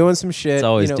 I'm doing some shit. It's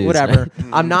always dudes whatever. night.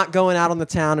 I'm not going out on the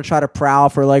town to try to prowl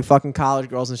for like fucking college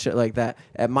girls and shit like that.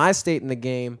 At my state in the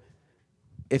game,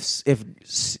 if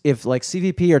like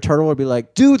CVP or Turtle would be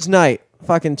like dudes night,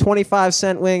 fucking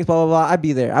 25-cent wings, blah blah blah, I'd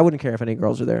be there. I wouldn't care if any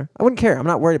girls are there. I wouldn't care. I'm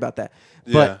not worried about that.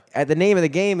 But at the name of the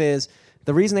game is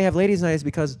the reason they have ladies night is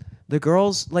because the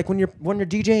girls, like when you're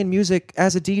DJing music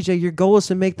as a DJ, your goal is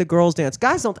to make the girls dance.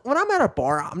 Guys don't. When I'm at a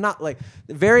bar, I'm not like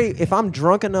if I'm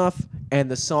drunk enough and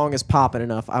the song is popping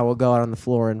enough, I will go out on the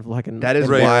floor and fucking. That is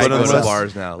Right, why I but go to unless-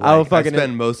 bars now. I will Like, I fucking-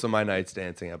 spend most of my nights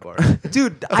dancing at bars.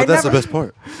 dude. But that's the best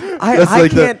part. I That's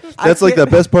like can't. that's like the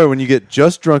best part when you get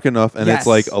just drunk enough and Yes. it's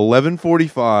like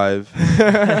 11:45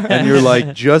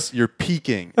 and you're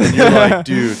peaking and you're like,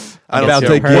 dude, I don't About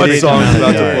care to what get song's it.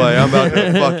 about to play. I'm about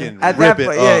to fucking At rip that it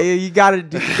point, up. yeah, you gotta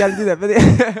do that. But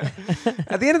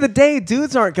at the end of the day,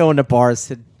 dudes aren't going to bars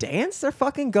to dance. They're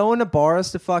fucking going to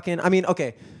bars to fucking. I mean,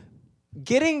 okay,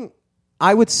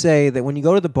 I would say that when you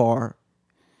go to the bar,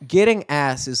 getting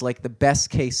ass is like the best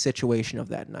case situation of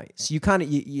that night. So you kind of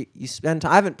you spend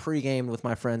time. I haven't pre-gamed with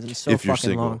my friends in so If you're fucking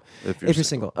single. long. If you're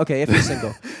single, okay. If you're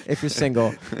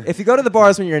single, if you go to the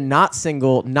bars when you're not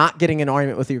single, not getting an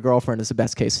argument with your girlfriend is the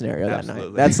best case scenario that night.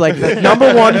 Absolutely. That's like the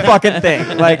number one fucking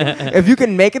thing. Like if you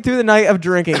can make it through the night of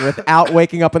drinking without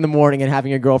waking up in the morning and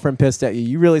having your girlfriend pissed at you,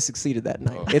 you really succeeded that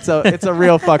night. It's a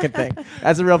real fucking thing.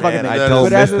 That's a real fucking Man, thing. I don't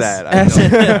But miss as a- that. I as-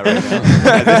 don't miss that right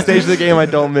now. At this stage of the game, I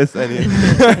don't miss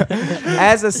any.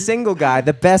 As a single guy,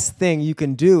 the best thing you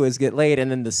can do is get laid, and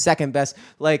then the second best,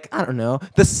 like, I don't know,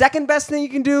 the second best thing you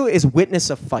can do is witness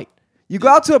a fight. You go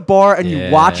out to a bar and you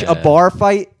watch a Yeah. bar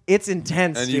fight, it's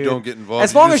intense, And dude. you don't get involved.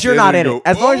 As You long just as you're stand not there in and it. go,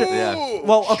 As long as "Oh,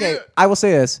 well, okay, shit." I will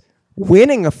say this.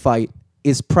 Winning a fight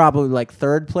is probably like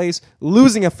third place.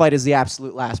 Losing a fight is the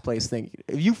absolute last place thing.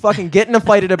 If you fucking get in a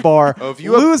fight at a bar, Oh, if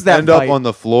you lose that end fight, up on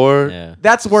the floor, Yeah.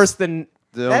 that's worse than.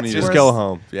 they don't That's need Just worse. go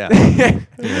home. Yeah. Don't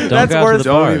That's go out to worse. the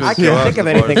Don't bars. even I go can't out think to of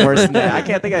the anything bars. worse than that. I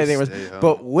can't think of anything worse. Stay home.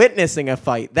 But witnessing a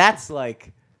fight, that's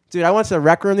like, dude, I went to the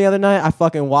rec room the other night. I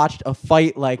fucking watched a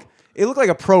fight like. It looked like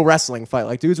a pro wrestling fight.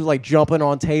 Like dudes were like jumping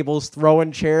on tables,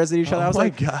 throwing chairs at each other. I was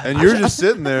like, God. and you're just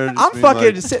sitting there. Just I'm being fucking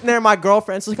like, just sitting there. My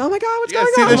girlfriend's like, "Oh my god, what's You going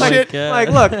guys see on?" this I'm shit? Like,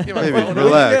 look, Baby, what are you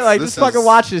relax. doing? Like, This just fucking is-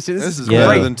 watch this shit. This is Yeah.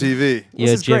 better great. than TV. Yo,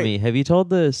 This is great. Jimmy, have you told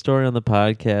the story on the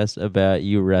podcast about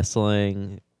you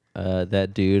wrestling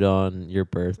that dude on your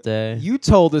birthday? You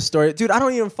told the story, dude. I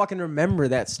don't even fucking remember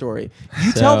that story.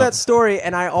 You So- tell that story,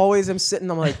 and I always am sitting.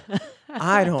 I'm like,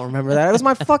 I don't remember that. It was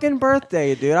my fucking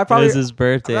birthday, dude. I It probably was his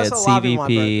birthday at That's a lot of my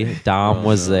CVP. birthday. Dom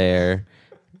was there,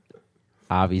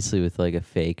 obviously with like a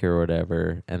fake or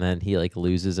whatever, and then he like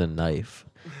loses a knife.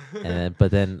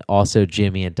 But then also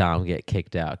Jimmy and Dom get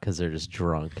kicked out because they're just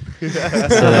drunk. So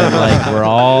then like we're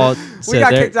all we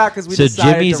got kicked out because we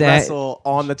decided Jimmy's to at- wrestle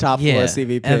on the top floor of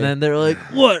CVP. and then they're like,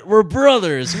 "What? We're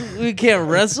brothers. We can't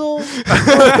wrestle. We're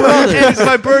brothers. It's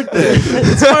my birthday.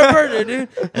 It's my birthday, dude."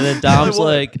 And then Dom's What?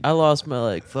 like, "I lost my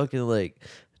like fucking like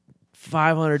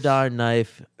 $500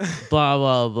 knife, blah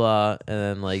blah blah." And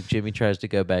then like Jimmy tries to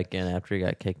go back in after he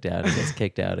got kicked out. He gets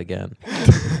kicked out again.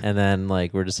 And then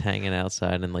like we're just hanging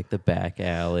outside in like the back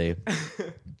alley.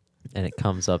 And it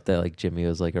comes up that like Jimmy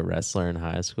was like a wrestler in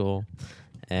high school.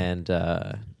 And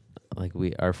like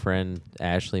our friend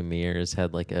Ashley Mears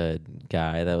had like a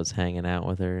guy that was hanging out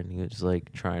with her, and he was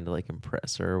like trying to like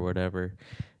impress her or whatever.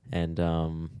 And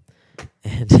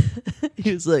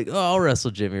he was like, "Oh, I'll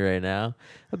wrestle Jimmy right now.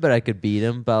 I bet I could beat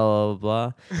him." Blah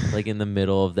blah blah. Like in the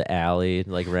middle of the alley,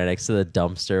 like right next to the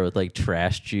dumpster with like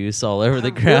trash juice all over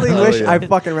the ground. really wish yeah. I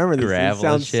fucking remember this. Gravel It and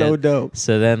sounds shit. so dope.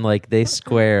 So then like they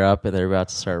square up and they're about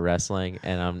to start wrestling,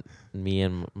 and me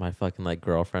and my fucking like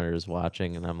girlfriend are just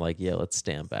watching, and I'm like, "Yeah, let's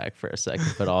stand back for a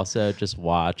second," but also just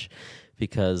watch,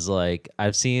 because like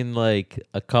I've seen like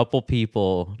a couple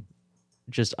people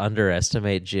just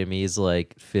underestimate Jimmy's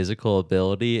like physical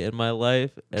ability in my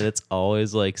life, and it's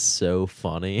always like so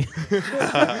funny.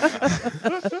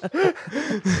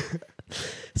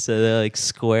 So they like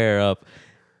square up,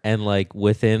 and like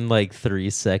within like 3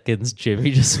 seconds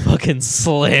Jimmy just fucking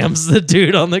slams the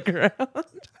dude on the ground.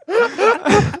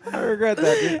 I regret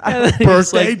that. Dude. And then he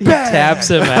just, like, he taps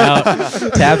him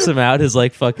out. His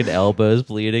like fucking elbows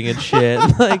bleeding and shit.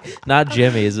 Like not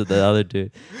Jimmy's, but the other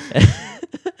dude.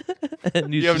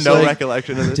 And he's You have just no like,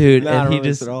 recollection of this? dude. Nah, I And don't he remember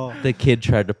this just at all. the kid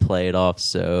tried to play it off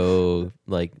so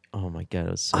like, oh my god,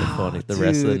 it was so funny. The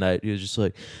rest of the dude. night he was just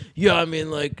like, yeah, I mean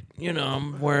like, you know,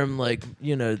 I'm wearing like,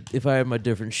 you know, if I had my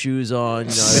different shoes on,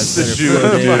 you know, I'd have It's the better shoes,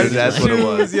 footing. dude. That's what it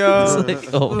was. Yo. It's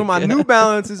like, oh Those are my God. New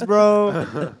Balances,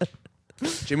 bro.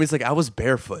 Jimmy's like, I was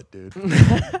barefoot, dude. I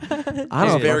There's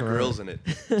don't Bear fucking Grylls in it.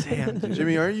 Damn, dude.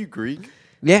 Jimmy, aren't you Greek?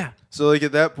 Yeah. So like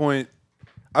at that point,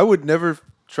 I would never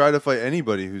try to fight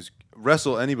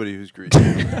wrestle anybody who's Greek.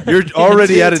 You're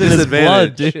already at a It's in his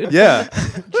blood, disadvantage. dude. Yeah,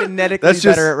 Genetically that's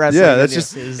just better at wrestling. yeah, that's than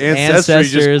just you. His ancestry.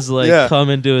 ancestors Just, like yeah.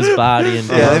 come into his body and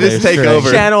Yeah, they their just take strength.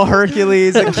 over. Channel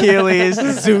Hercules, Achilles,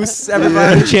 Zeus,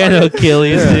 everybody. Channel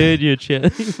Achilles, dude. You channel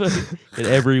in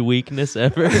every weakness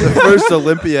ever. The first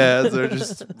Olympiads are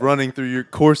just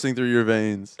coursing through your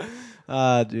veins.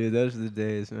 Ah, dude, those are the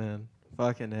days, man.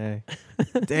 Fucking A.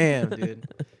 Damn, dude.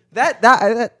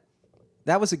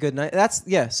 That was a good night.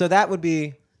 So that would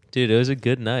be Dude, it was a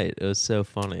good night. It was so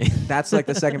funny. that's like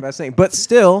the second best thing. But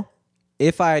still,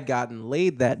 if I had gotten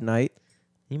laid that night,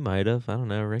 He might have. I don't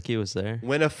know. Ricky was there.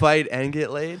 Win a fight and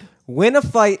get laid? win a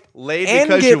fight Laid and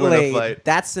because get you win laid, a fight.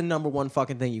 that's the number one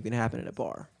fucking thing you can happen at a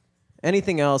bar.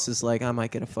 Anything else is like I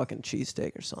might get a fucking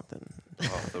cheesesteak or something.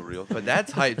 Oh, the real. But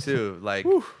that's hype too. Like,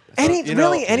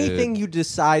 Anything Dude. you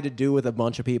decide to do with a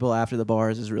bunch of people after the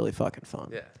bars is really fucking fun.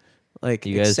 yeah. Like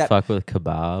You guys except, fuck with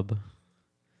kebab?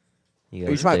 You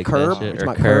Are you guys talking dig that Curb? shit? Are you Or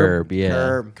talking Curb, yeah.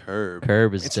 Curb. Curb.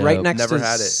 Curb is It's dope. right next Never to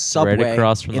had it. Subway right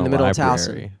across from in the middle of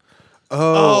library. Towson.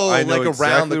 Oh, I know like exactly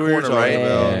around the what you're corner, talking right?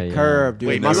 about. Yeah, yeah. Curb, dude.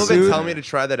 Wait, My people have been suit- telling me to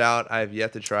try that out. I have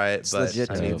yet to try it, It's but legit,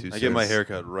 I dude. need to I get my soon. hair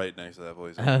cut right next to that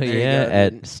place. Oh There you yeah, go, at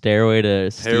dude. Stairway to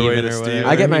Steven to or Steven. whatever.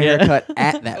 I get my hair Yeah. cut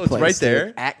at that Oh, it's place. right there?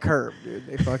 dude. At Curb, dude.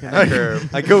 They fucking Curb.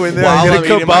 I go in there, While I I'm get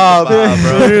a eating my kebab. kebab,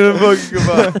 bro. I get a fucking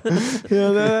kebab. Yeah,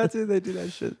 that's it. They do that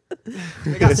shit.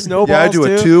 They got snowballs Yeah, I do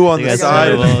a too. 2 on They the got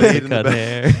side and snowballs, the they 8 in the cut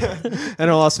back. hair. And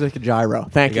I'll also make a gyro.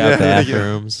 Thank They you. got thank you.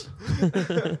 bathrooms.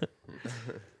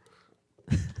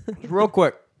 Real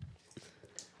quick.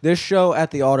 This show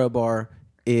at the Auto Bar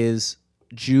is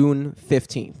June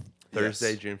 15th.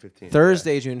 Thursday, June 15th.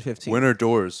 Thursday, June 15th. Winter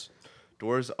doors.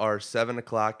 Doors are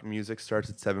 7:00. Music starts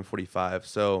at 7:45.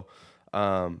 So,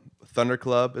 Thunder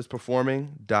Club is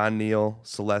performing. Don Neal,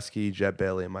 Selesky, Jet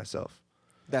Bailey, and myself.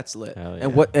 That's lit. Hell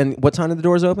yeah. And what time do the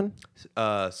doors open?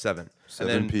 7.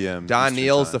 7 p.m. Don Eastern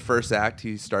Neal's time. the first act.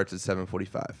 He starts at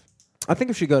 7:45. I think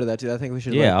we should go to that, dude. I think we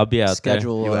should. Yeah, I'll be out there.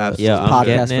 schedule You a absolutely Yeah, I'm podcast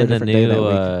getting for a in different day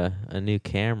that week. a new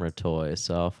camera toy,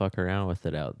 so I'll fuck around with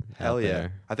it out Hell yeah!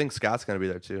 there. I think Scott's gonna be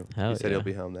there too. Hell he said yeah. he'll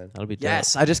be home then. That'll be dope.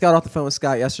 Yes, I just got off the phone with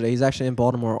Scott yesterday. He's actually in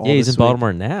Baltimore. All Yeah, he's this in week.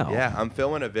 Baltimore now. Yeah, I'm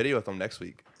filming a video with him next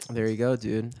week. There you go,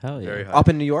 dude. Hell yeah. Very high. Up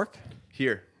in New York?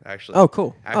 Here, actually. Oh,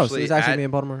 cool. So Actually, he's actually at- gonna be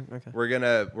in Baltimore. Okay.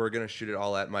 We're gonna shoot it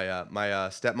all at my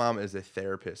stepmom is a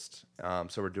therapist,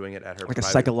 so we're doing it at her Like a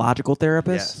private- psychological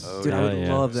therapist? Yes. Oh, Dude, I hell would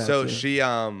yeah. love that. So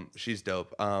dude. she's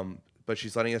dope. But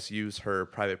she's letting us use her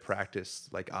private practice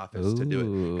like office to do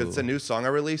it because it's a new song I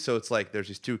released. So it's like there's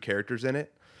these 2 characters in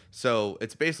it. So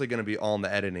it's basically gonna be all in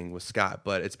the editing with Scott,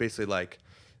 but it's basically like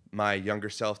my younger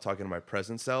self talking to my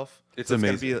present self. It's So gonna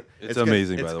amazing. be- It's gonna-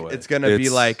 amazing, by it's- the way. It's gonna be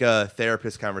It's- like a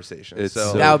therapist conversation. It's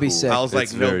So That would be cool. sick. I was like,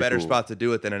 It's no very better cool. spot to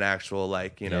do it than an actual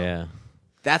like Yeah.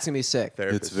 That's gonna be sick.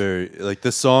 therapist. It's very like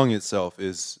the song itself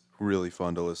is really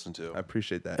fun to listen to. I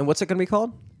appreciate that. And what's it gonna be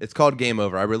called? It's called Game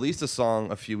Over. I released a song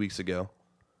a few weeks ago.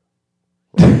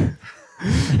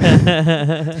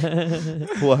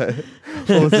 What?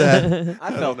 What was that?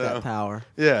 I felt that power.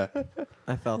 Yeah.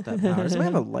 I felt that power. Does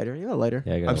somebody have a lighter? You have a lighter?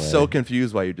 Yeah, I got I'm a so lighter.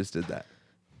 confused why you just did that.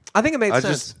 I think it made I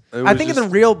sense. just- it I was think in just- the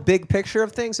real big picture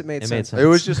of things, it made It sense. made sense. It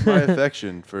was just my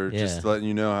affection for Yeah. just letting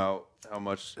you know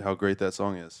how great that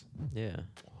song is. Yeah.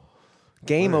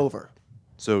 Game over.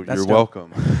 So That's you're dope.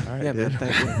 welcome. Yeah, man.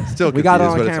 Thank you. Still We got it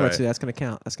confused, on but it's camera alright. too. That's gonna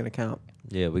count. That's gonna count.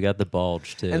 Yeah, we got the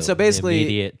bulge too. And so The basically-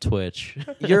 immediate twitch.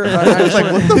 You're I was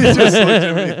like, what the He just looked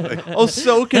at me like, I was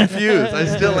so confused. I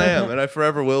still am, and I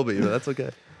forever will be, but that's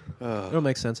okay. It'll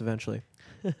make sense eventually.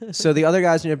 So the other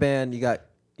guys in your band, you got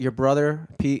your brother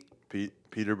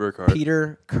Peter Burkhardt.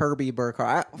 Peter Kirby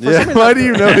Burkhardt. Yeah, why do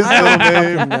you know his I middle don't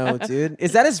name? fucking know, dude.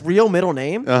 Is that his real middle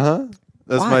name? That's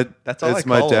Why? my That's all that's I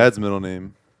my call him. dad's middle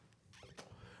name.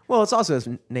 Well, it's also his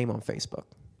name on Facebook.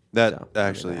 That So,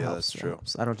 actually, that yeah, helps, that's that true.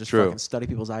 helps. I don't just True. fucking study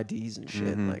people's IDs and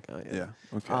shit. Mhm. Like, oh, yeah.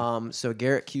 Yeah. Okay. So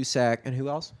Garrett Cusack and who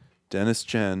else? Dennis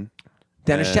Chen.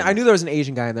 Dennis And- Chen. I knew there was an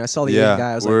Asian guy in there. I saw the Asian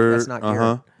guy. I was like, we're that's not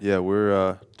Garrett. Yeah,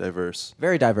 we're diverse.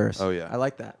 Very diverse. Oh, yeah. I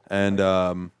like that.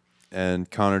 And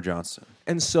Connor Johnson.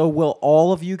 And so, will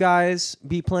all of you guys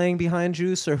be playing behind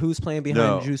Juice, or who's playing behind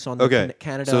No. Juice on the Okay.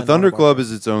 Canada? So and Thunder Ottawa? Club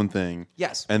is its own thing.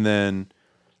 Yes. And then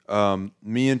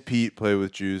me and Pete play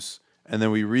with Juice, and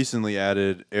then we recently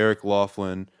added Eric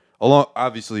Laughlin, along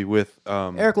obviously with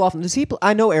Eric Laughlin. Does he?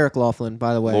 I know Eric Laughlin,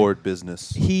 by the way. Lord Business.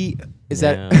 He is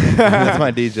Yeah. that That's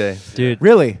my DJ. Dude,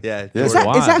 really? Yeah. Yeah. Is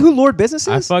Jordan. that who Lord Business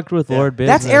I is? fucked with Yeah. Lord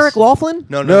Business. That's Eric Laughlin.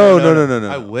 No, No.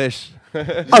 I wish.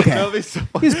 Okay. That'd be so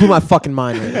He just blew my fucking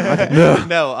mind right now. Okay.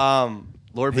 No,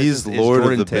 Lord He's Business Lord is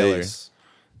Jordan of the Taylor. Bass.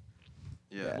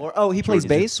 Yeah. Or- oh, he plays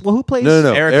Jordan- bass. Well, who plays?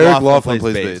 No. Eric Eric Laughlin Laughlin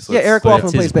plays plays bass. bass. Yeah, Eric But Laughlin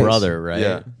it's his plays bass. brother, right?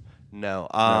 Yeah.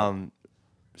 No.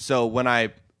 So when I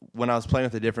was playing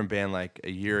with a different band like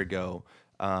a year ago,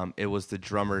 it was the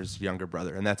drummer's younger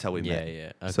brother, and that's how we met.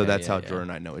 Yeah. So Okay, that's yeah, how yeah. Jordan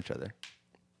and I know each other.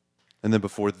 And then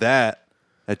before that,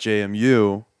 at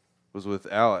JMU, was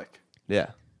with Alec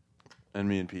Yeah. and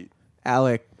me and Pete.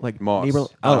 Alec, like Moss. Oh,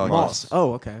 Alec Moss. Moss.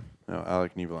 Oh, okay. No,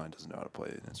 Alec Neverline doesn't know how to play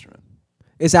an instrument.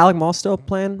 Is Alec Moss still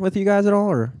playing with you guys at all,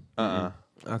 or? Uh-uh.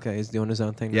 Okay, he's doing his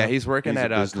own thing. Yeah, now. he's working He's a at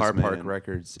Car Park businessman.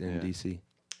 Records in Yeah. DC.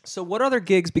 So what other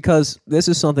gigs? Because this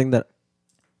is something that,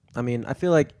 I mean, I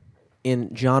feel like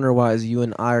in genre-wise, you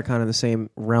and I are kind of the same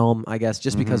realm, I guess,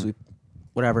 just because we,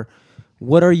 whatever.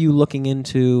 What are you looking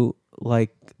into?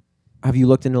 Like, have you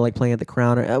looked into like playing at the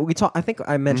Crown? Or, we talk. I think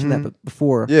I mentioned that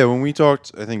before. Yeah, when we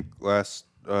talked, I think this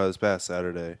past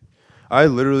Saturday, I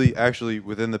literally actually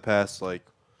within the past like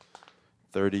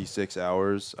 36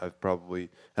 hours, I've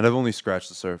only scratched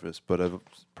the surface, but I've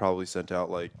probably sent out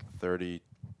like 30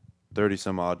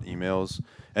 some odd emails,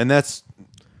 and that's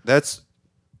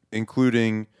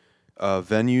including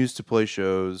venues to play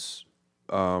shows,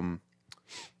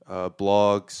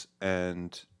 blogs,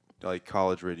 and like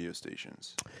college radio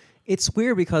stations. It's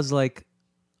weird because like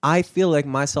I feel like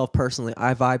myself personally,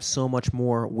 I vibe so much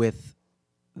more with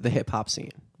the hip hop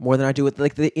scene more than I do with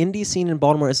like the indie scene in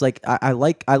Baltimore. Is like I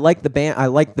like the band, I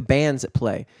like the bands that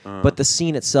play, but the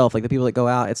scene itself, like the people that go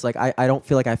out, it's like I don't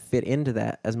feel like I fit into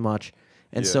that as much,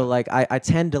 and so Yeah. like I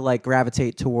tend to like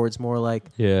gravitate towards more like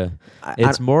Yeah.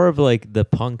 It's more of like the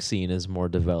punk scene is more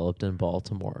developed in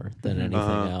Baltimore than anything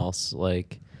else.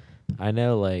 Like, I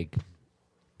know like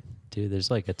Dude,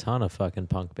 there's like a ton of fucking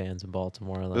punk bands in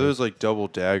Baltimore. Like, There's like Double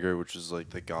Dagger, which is like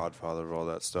the godfather of all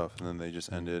that stuff, and then they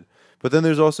just ended. But then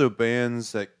there's also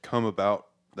bands that come about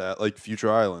that, like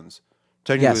Future Islands.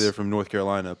 Technically, Yes. they're from North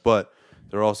Carolina, but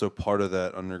they're also part of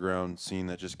that underground scene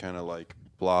that just kind of like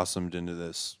blossomed into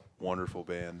this wonderful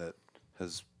band that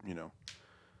has, you know,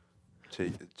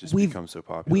 just become so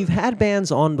popular. We've had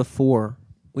bands on before.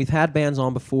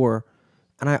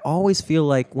 And I always feel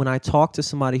like when I talk to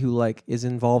somebody who like is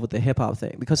involved with the hip hop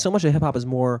thing, because so much of hip hop is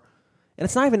more, and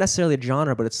it's not even necessarily a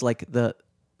genre, but it's like the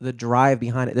drive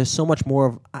behind it. There's so much more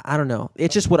of, I don't know.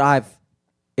 It's just what I've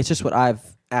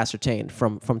ascertained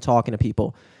from talking to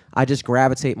people. I just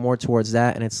gravitate more towards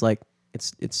that, and it's like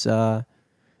it's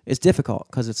difficult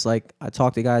because it's like I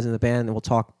talk to guys in the band, and we'll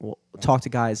talk to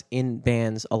guys in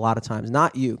bands a lot of times.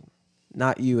 Not you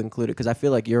included, because I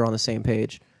feel like you're on the same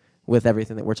page with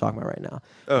everything that we're talking about right now.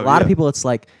 Oh, a lot of yeah. people, it's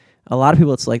like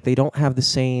they don't have the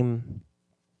same,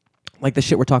 like the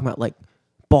shit we're talking about, like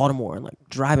Baltimore and like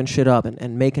driving shit up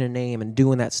and making a name and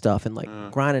doing that stuff and like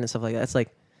grinding and stuff like that. It's like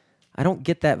I don't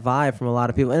get that vibe from a lot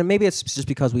of people, and maybe it's just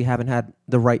because we haven't had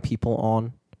the right people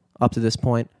on up to this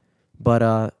point.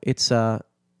 But it's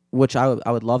which I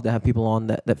would love to have people on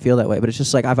that feel that way. But it's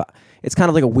just like it's kind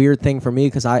of like a weird thing for me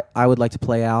because I would like to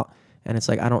play out, and it's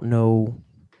like I don't know.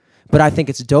 But I think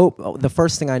it's dope. The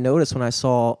first thing I noticed when I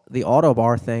saw the Auto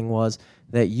Bar thing was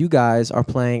that you guys are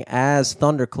playing as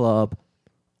Thunder Club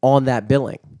on that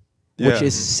billing, which Yeah.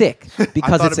 is sick I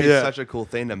because thought it's it'd be Yeah. such a cool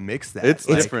thing to mix that. It's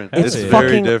Like, different. it's It's fucking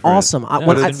very different. awesome. Yeah, it's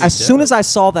gonna be As soon dope. as I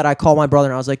saw that, I called my brother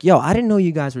and I was like, "Yo, I didn't know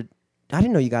you guys were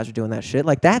doing that shit.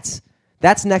 Like that's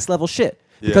next level shit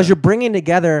because Yeah. you're bringing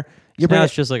together. You're now bringing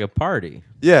it's just like a party.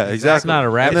 Yeah, exactly. It's not a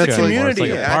rap And that's show anymore. community.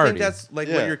 It's like a I party. think that's like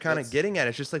Yeah, what you're kind of that's- getting at.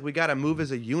 It's just like we got to move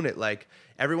as a unit. Like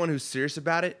everyone who's serious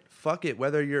about it, fuck it.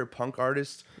 Whether you're a punk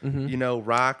artist, you know,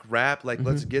 rock, rap, like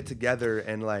let's get together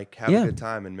and like have Yeah. a good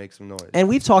time and make some noise. And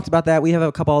we've talked about that. We have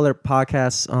a couple other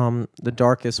podcasts, The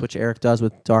Darkest, which Eric does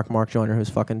with Dark Mark Joyner, who's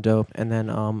fucking dope. And then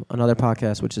another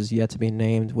podcast, which is yet to be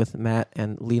named, with Matt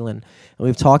and Leland. And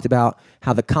we've talked about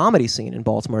how the comedy scene in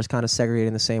Baltimore is kind of segregated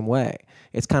in the same way.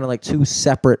 It's kind of like two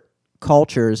separate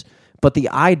cultures. But the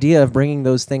idea of bringing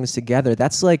those things together,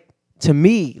 that's like, to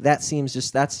me,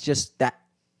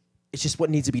 it's just what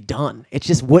needs to be done. It's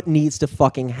just what needs to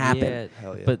fucking happen. Yeah,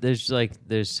 Hell yeah. but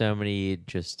there's so many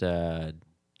just I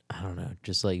don't know,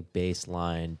 just like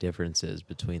baseline differences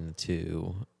between the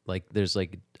two. Like there's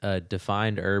like a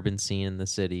defined urban scene in the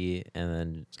city, and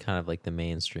then it's kind of like the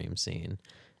mainstream scene,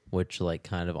 which like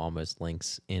kind of almost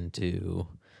links into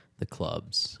the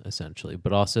clubs essentially,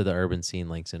 but also the urban scene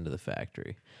links into the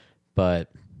factory.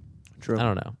 But True. I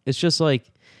don't know. It's just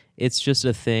like it's just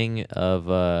a thing of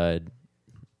I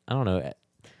don't know.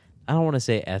 I don't want to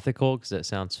say ethical because that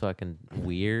sounds fucking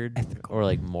weird or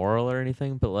like moral or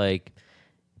anything, but like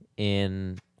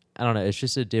I don't know. It's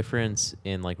just a difference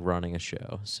in like running a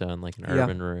show. So in like an Yeah.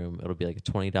 urban room, it'll be like a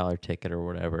 $20 ticket or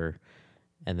whatever,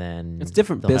 and then It's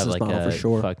different they'll have, business like model a for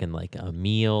sure. Fucking like a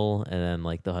meal, and then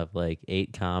like they'll have like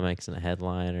 8 comics and a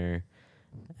headliner,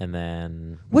 and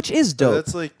then Which is So dope.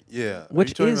 that's like, yeah. Which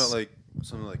Are you talking is- about like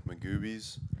something like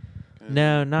Magoobies?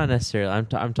 no, not necessarily.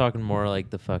 I'm talking more like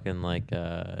the fucking like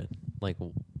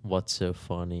what's so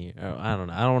funny. Or, I don't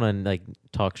know. I don't want to like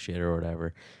talk shit or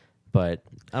whatever, but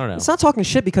I don't know. It's not talking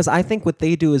shit because I think what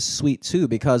they do is sweet too.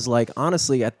 Because like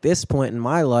honestly, at this point in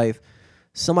my life,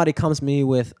 somebody comes to me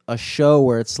with a show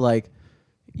where it's like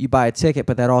you buy a ticket,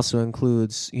 but that also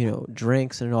includes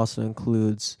drinks and it also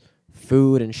includes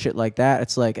food and shit like that.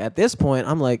 It's like at this point,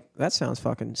 I'm like, that sounds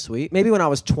fucking sweet. Maybe when I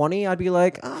was 20, I'd be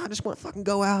like, I just want to fucking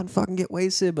go out and fucking get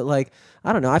wasted. But like,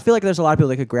 I don't know. I feel like there's a lot of people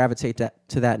that could gravitate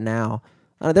to that now.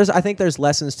 I think there's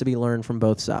lessons to be learned from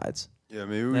both sides. Yeah,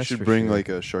 maybe we That's should for bring sure. like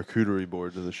a charcuterie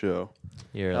board to the show.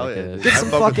 You're Hell like yeah, a dude. Get some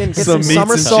I fuck with fucking get some some meats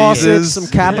summer and sausage, cheeses. some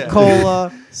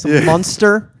capicola, some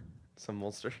Munster. some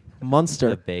Munster. the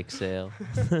Munster. bake sale,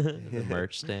 the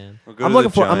merch stand. We'll go I'm to looking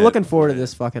the for. I'm Giant. looking forward to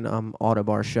this fucking Auto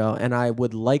Bar show, and I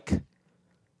would like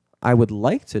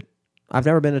to. I've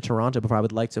never been to Toronto before. I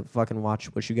would like to fucking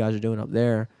watch what you guys are doing up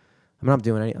there. I'm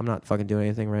not fucking doing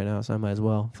anything right now, so I might as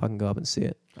well fucking go up and see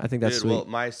it. I think that's Dude, sweet. well,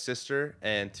 my sister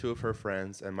and 2 of her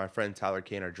friends and my friend Tyler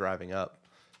Kane are driving up,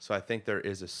 so I think there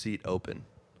is a seat open.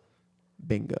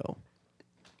 Bingo.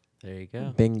 There you go.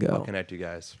 I'll Bingo. connect you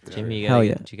guys. for Jimmy, you Hell got,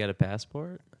 yeah. you got a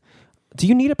passport? Do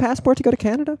you need a passport to go to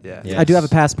Canada? Yeah. Yeah. I do have a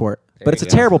Yes. passport, There but it's you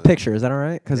a go. terrible picture. Is that all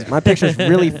right? Because my picture's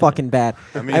really fucking bad.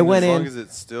 I mean, I went as long in. as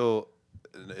it's still,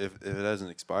 if it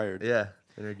hasn't expired. Yeah.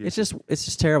 It's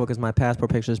just terrible because my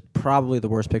passport picture is probably the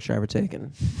worst picture I've ever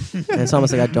taken, and it's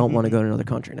almost like I don't want to go to another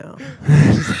country now.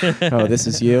 Oh, this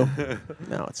is you?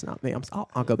 No, it's not me.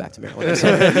 I'll go back to Maryland.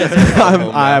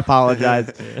 I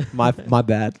apologize. My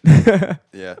bad.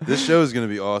 Yeah, this show is gonna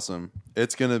be awesome.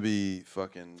 It's gonna be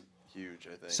fucking huge.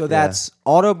 I think. So that's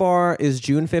Autobar is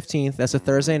June 15th. That's a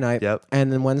Thursday night. Yep.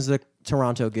 And then when's the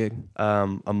Toronto gig?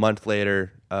 A month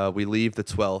later, we leave the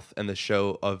 12th, and the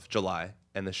show of July,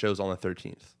 and the show's on the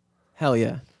 13th. Hell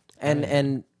yeah.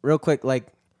 And real quick, like,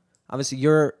 obviously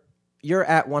you're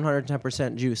at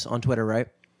 110% juice on Twitter, right?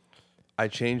 I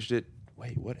changed it.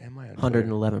 Wait, what am I on Twitter?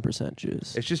 111%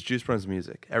 juice. It's just Juice Bronze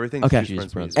Music. Everything's Okay. Juice Bronze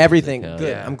Juice Bronze Music. Everything. Hell Good.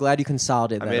 yeah. I'm glad you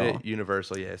consolidated I that made all. it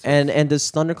universal, yes. And does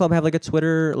Thunder Club have like a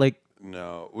Twitter like?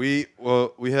 No, we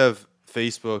have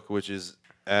Facebook, which is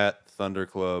at Thunder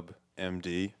Club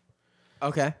MD.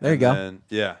 Okay, there you go. And,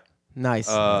 yeah, Nice,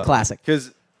 classic.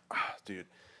 Because, dude,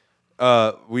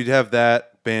 we'd have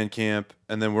that Bandcamp,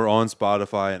 and then we're on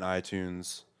Spotify and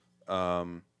iTunes,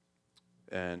 and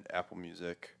Apple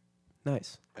Music,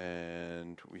 Nice.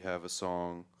 and we have a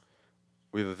song.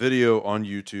 We have a video on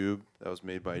YouTube that was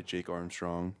made by Jake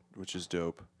Armstrong, which is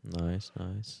dope. Nice.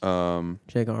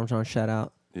 Jake Armstrong, shout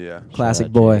out. Yeah. Classic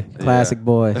out, boy. Jake. Classic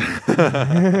boy.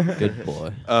 Good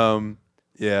boy.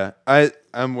 Yeah,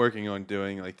 I'm working on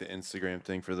doing like the Instagram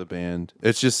thing for the band.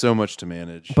 It's just so much to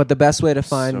manage. But the best way to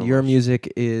find So your much.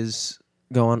 music is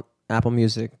go on Apple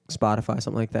Music, Spotify,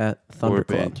 something like that. Thunder or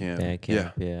Club. Bandcamp.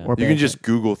 Bandcamp, yeah. Or You can Bandcamp. just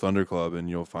Google Thunder Club and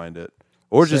you'll find it,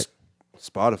 or Sick. just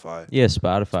Spotify. Yeah,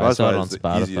 Spotify. I saw it on is the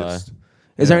Spotify. easiest.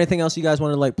 Is there anything else you guys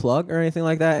want to like plug or anything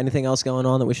like that? Anything else going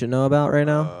on that we should know about right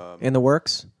now in the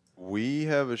works? We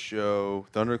have a show.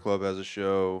 Thunder Club has a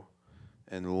show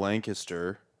in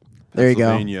Lancaster, There you go.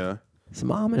 Pennsylvania, Some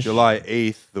Amish. July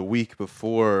 8th, the week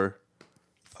before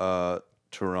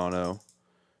Toronto,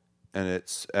 and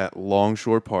it's at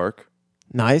Longshore Park.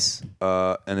 Nice.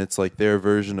 And it's like their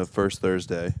version of First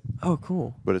Thursday, Oh,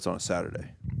 cool. but it's on a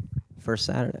Saturday. First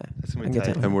Saturday. That's gonna I be can get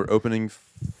tight. down. And we're opening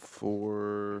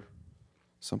for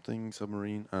something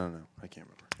submarine. I don't know. I can't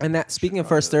remember. And that speaking of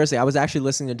First Thursday, I was actually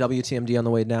listening to WTMD on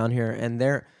the way down here, and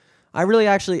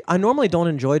I normally don't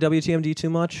enjoy WTMD too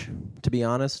much, to be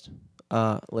honest,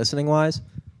 listening wise.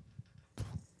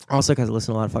 Also, because I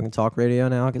listen to a lot of fucking talk radio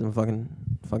now, because I'm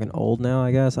fucking old now.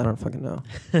 I guess I don't fucking know.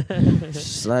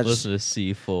 Listen to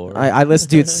C4. I listen,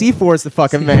 dude. C4 is the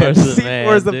fucking man. C4 's the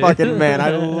C4 is the man, fucking dude. man. I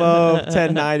love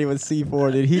 1090 with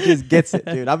C4, dude. He just gets it,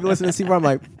 dude. I've been listening to C4. I'm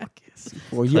like, fuck yeah,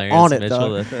 C4. You Clarence on it, Mitchell,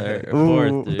 dog. the third, or Ooh,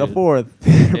 fourth, dude. the fourth,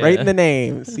 right in the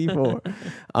name, C4.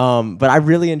 But I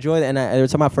really enjoy that, and they were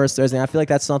talking about First Thursday. And I feel like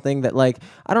that's something that, like,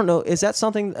 I don't know, is that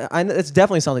something? It's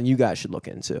definitely something you guys should look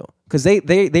into because they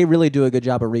really do a good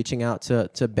job of reaching out to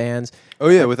bands. Oh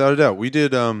yeah, without a doubt. We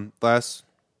did 2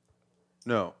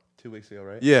 weeks ago,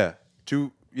 right? yeah,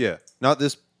 not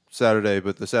this Saturday,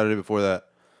 but the Saturday before that.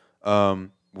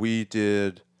 We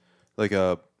did like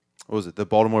the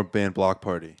Baltimore band block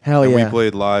party. Hell and yeah. we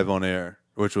played live on air,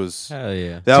 which was Hell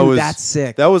yeah. that Dude, was that's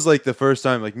sick. That was like the first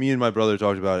time, like me and my brother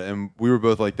talked about it, and we were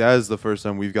both like, that is the first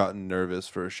time we've gotten nervous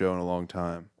for a show in a long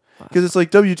time, because it's like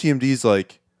WTMD's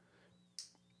like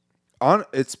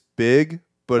it's big,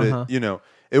 but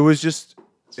it was just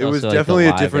it was also like definitely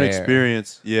the a different live air.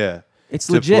 experience. Yeah. It's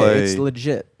to legit. play- It's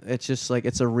legit. It's just like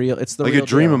it's the like real a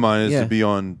dream deal. of mine is Yeah. to be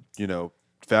on, it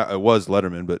was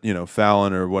Letterman, but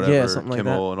Fallon or whatever, Yeah, something like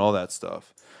Kimmel and all that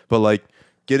stuff. But like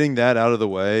getting that out of the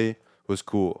way was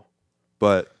cool.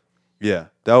 But yeah,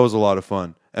 that was a lot of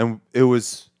fun. And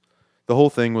the whole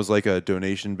thing was like a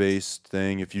donation based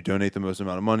thing. If you donate the most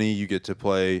amount of money, you get to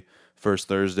play First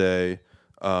Thursday.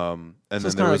 And So then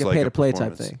it's there kind of was like a pay to play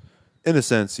type performance. thing. In a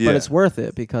sense, yeah. But it's worth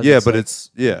it because Yeah, it's but like,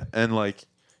 and like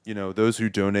those who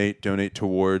donate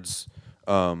towards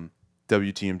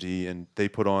WTMD, and they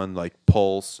put on like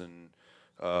Pulse and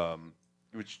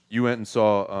which you went and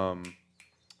saw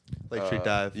Lake Street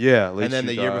Dive. yeah, Lake and then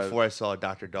Street the year Dive. before I saw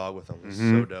Dr. Dog with them. It was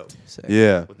so dope. sick.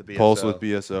 Yeah, with the Pulse BSO. with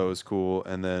BSO is cool,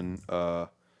 and then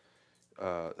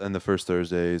and the First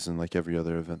Thursdays and like every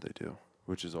other event they do,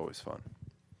 which is always fun.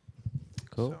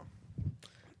 Cool. So.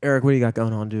 Eric, what do you got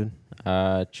going on, dude?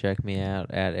 Check me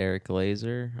out at Eric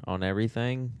Glazer on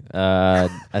everything. I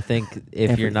think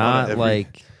if you're not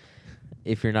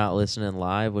if you're not listening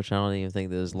live, which I don't even think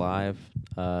this is live,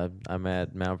 I'm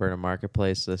at Mount Vernon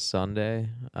Marketplace this Sunday.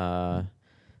 Then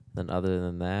other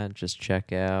than that, just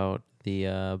check out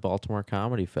the Baltimore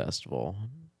Comedy Festival.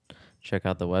 Check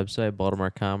out the website,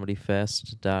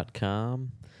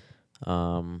 baltimorecomedyfest.com.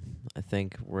 I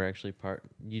think we're actually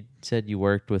you said you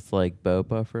worked with like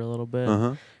Bopa for a little bit.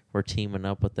 Uh-huh. We're teaming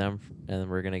up with them, and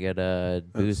we're gonna get a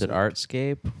booth at sick.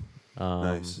 Artscape.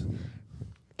 Nice.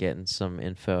 Getting some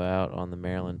info out on the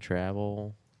Maryland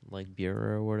Travel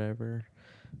Bureau or whatever.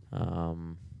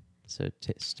 So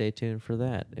stay tuned for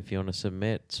that. If you want to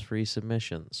submit, it's free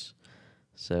submissions.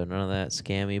 So none of that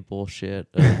scammy bullshit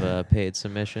of paid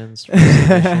submissions. Free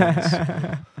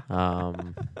submissions.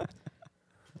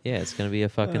 Yeah, it's going to be a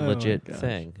fucking legit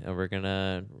thing. And we're going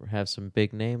to have some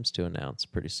big names to announce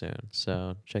pretty soon.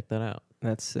 So check that out.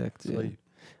 That's sick, dude. Sweet.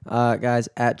 Guys,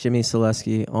 at Jimmy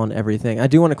Selesky on everything. I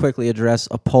do want to quickly address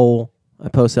a poll I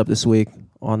posted up this week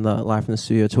on the Live from the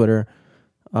Studio Twitter.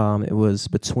 It was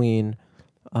between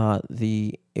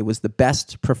it was the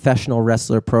best professional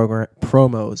wrestler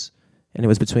promos, and it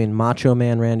was between Macho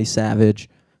Man Randy Savage,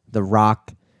 The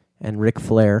Rock, and Ric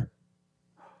Flair.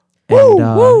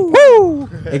 Woo!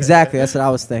 Exactly, that's what I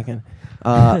was thinking.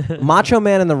 Macho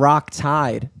Man and The Rock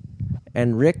tied,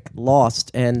 and Rick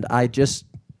lost. And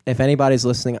if anybody's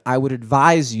listening, I would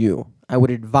advise you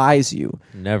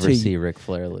Never to see Ric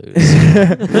Flair lose.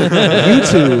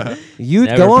 YouTube. You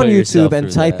Never go on put YouTube yourself and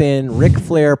through type that. in Ric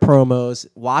Flair promos,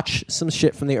 watch some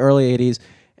shit from the early 80s,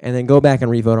 and then go back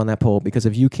and re-vote on that poll, because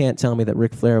if you can't tell me that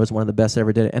Ric Flair was one of the best that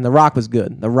ever did it, and The Rock was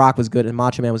good. The Rock was good, and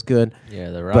Macho Man was good. Yeah,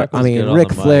 The Rock But, was good on Ric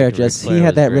the mic. Flair Ric just, Flair he had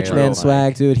was that great rich on man the mic.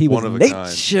 swag, dude. He One was of a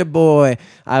nature boy.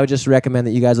 I would just recommend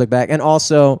that you guys look back. And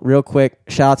also, real quick,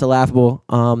 shout out to Laughable.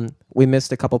 We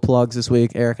missed a couple plugs this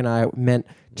week. Eric and I meant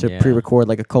to Yeah. pre-record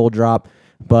like a cold drop.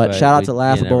 But shout out to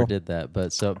Laughable. Never did that,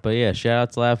 but yeah, shout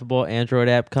out to Laughable. Android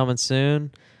app coming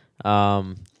soon.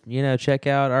 Check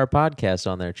out our podcast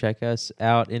on there. Check us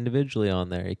out individually on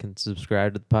there. You can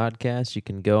subscribe to the podcast. You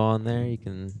can go on there. You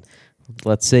can.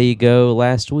 Let's say you go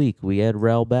last week. We had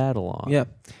Rel Battle on. Yeah,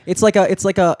 it's like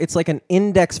an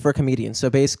index for comedians. So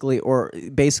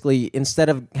basically, instead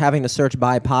of having to search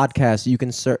by podcast, you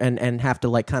can search and have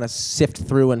to kind of sift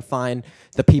through and find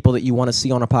the people that you want to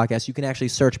see on a podcast. You can actually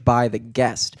search by the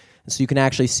guest, so you can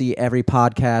actually see every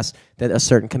podcast that a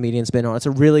certain comedian's been on. It's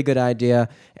a really good idea,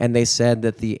 and they said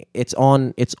that it's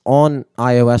on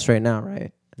iOS right now,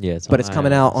 right? Yeah, But it's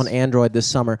coming out on Android this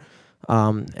summer.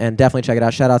 And definitely check it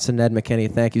out. Shout out to Ned McKinney.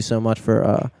 Thank you so much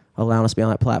for allowing us to be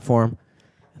on that platform.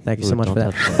 Thank you so much for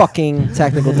that fucking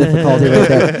technical difficulty right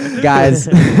there. Guys,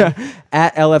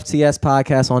 at LFTS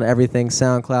Podcast on everything,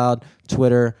 SoundCloud,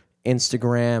 Twitter,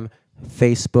 Instagram,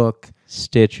 Facebook.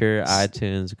 Stitcher,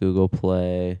 iTunes, Google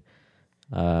Play.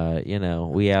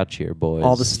 We out here, boys.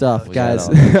 All the stuff, We got guys.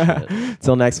 all that shit.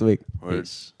 Till next week. Word.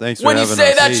 Peace. Thanks for When you having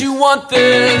say us. that Peace. you want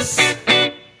this,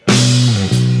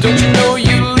 don't you know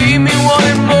you leave me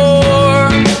wanting more?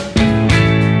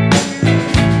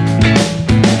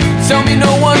 Tell me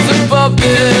no one's above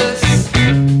this.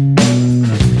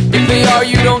 If they are,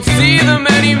 you don't see them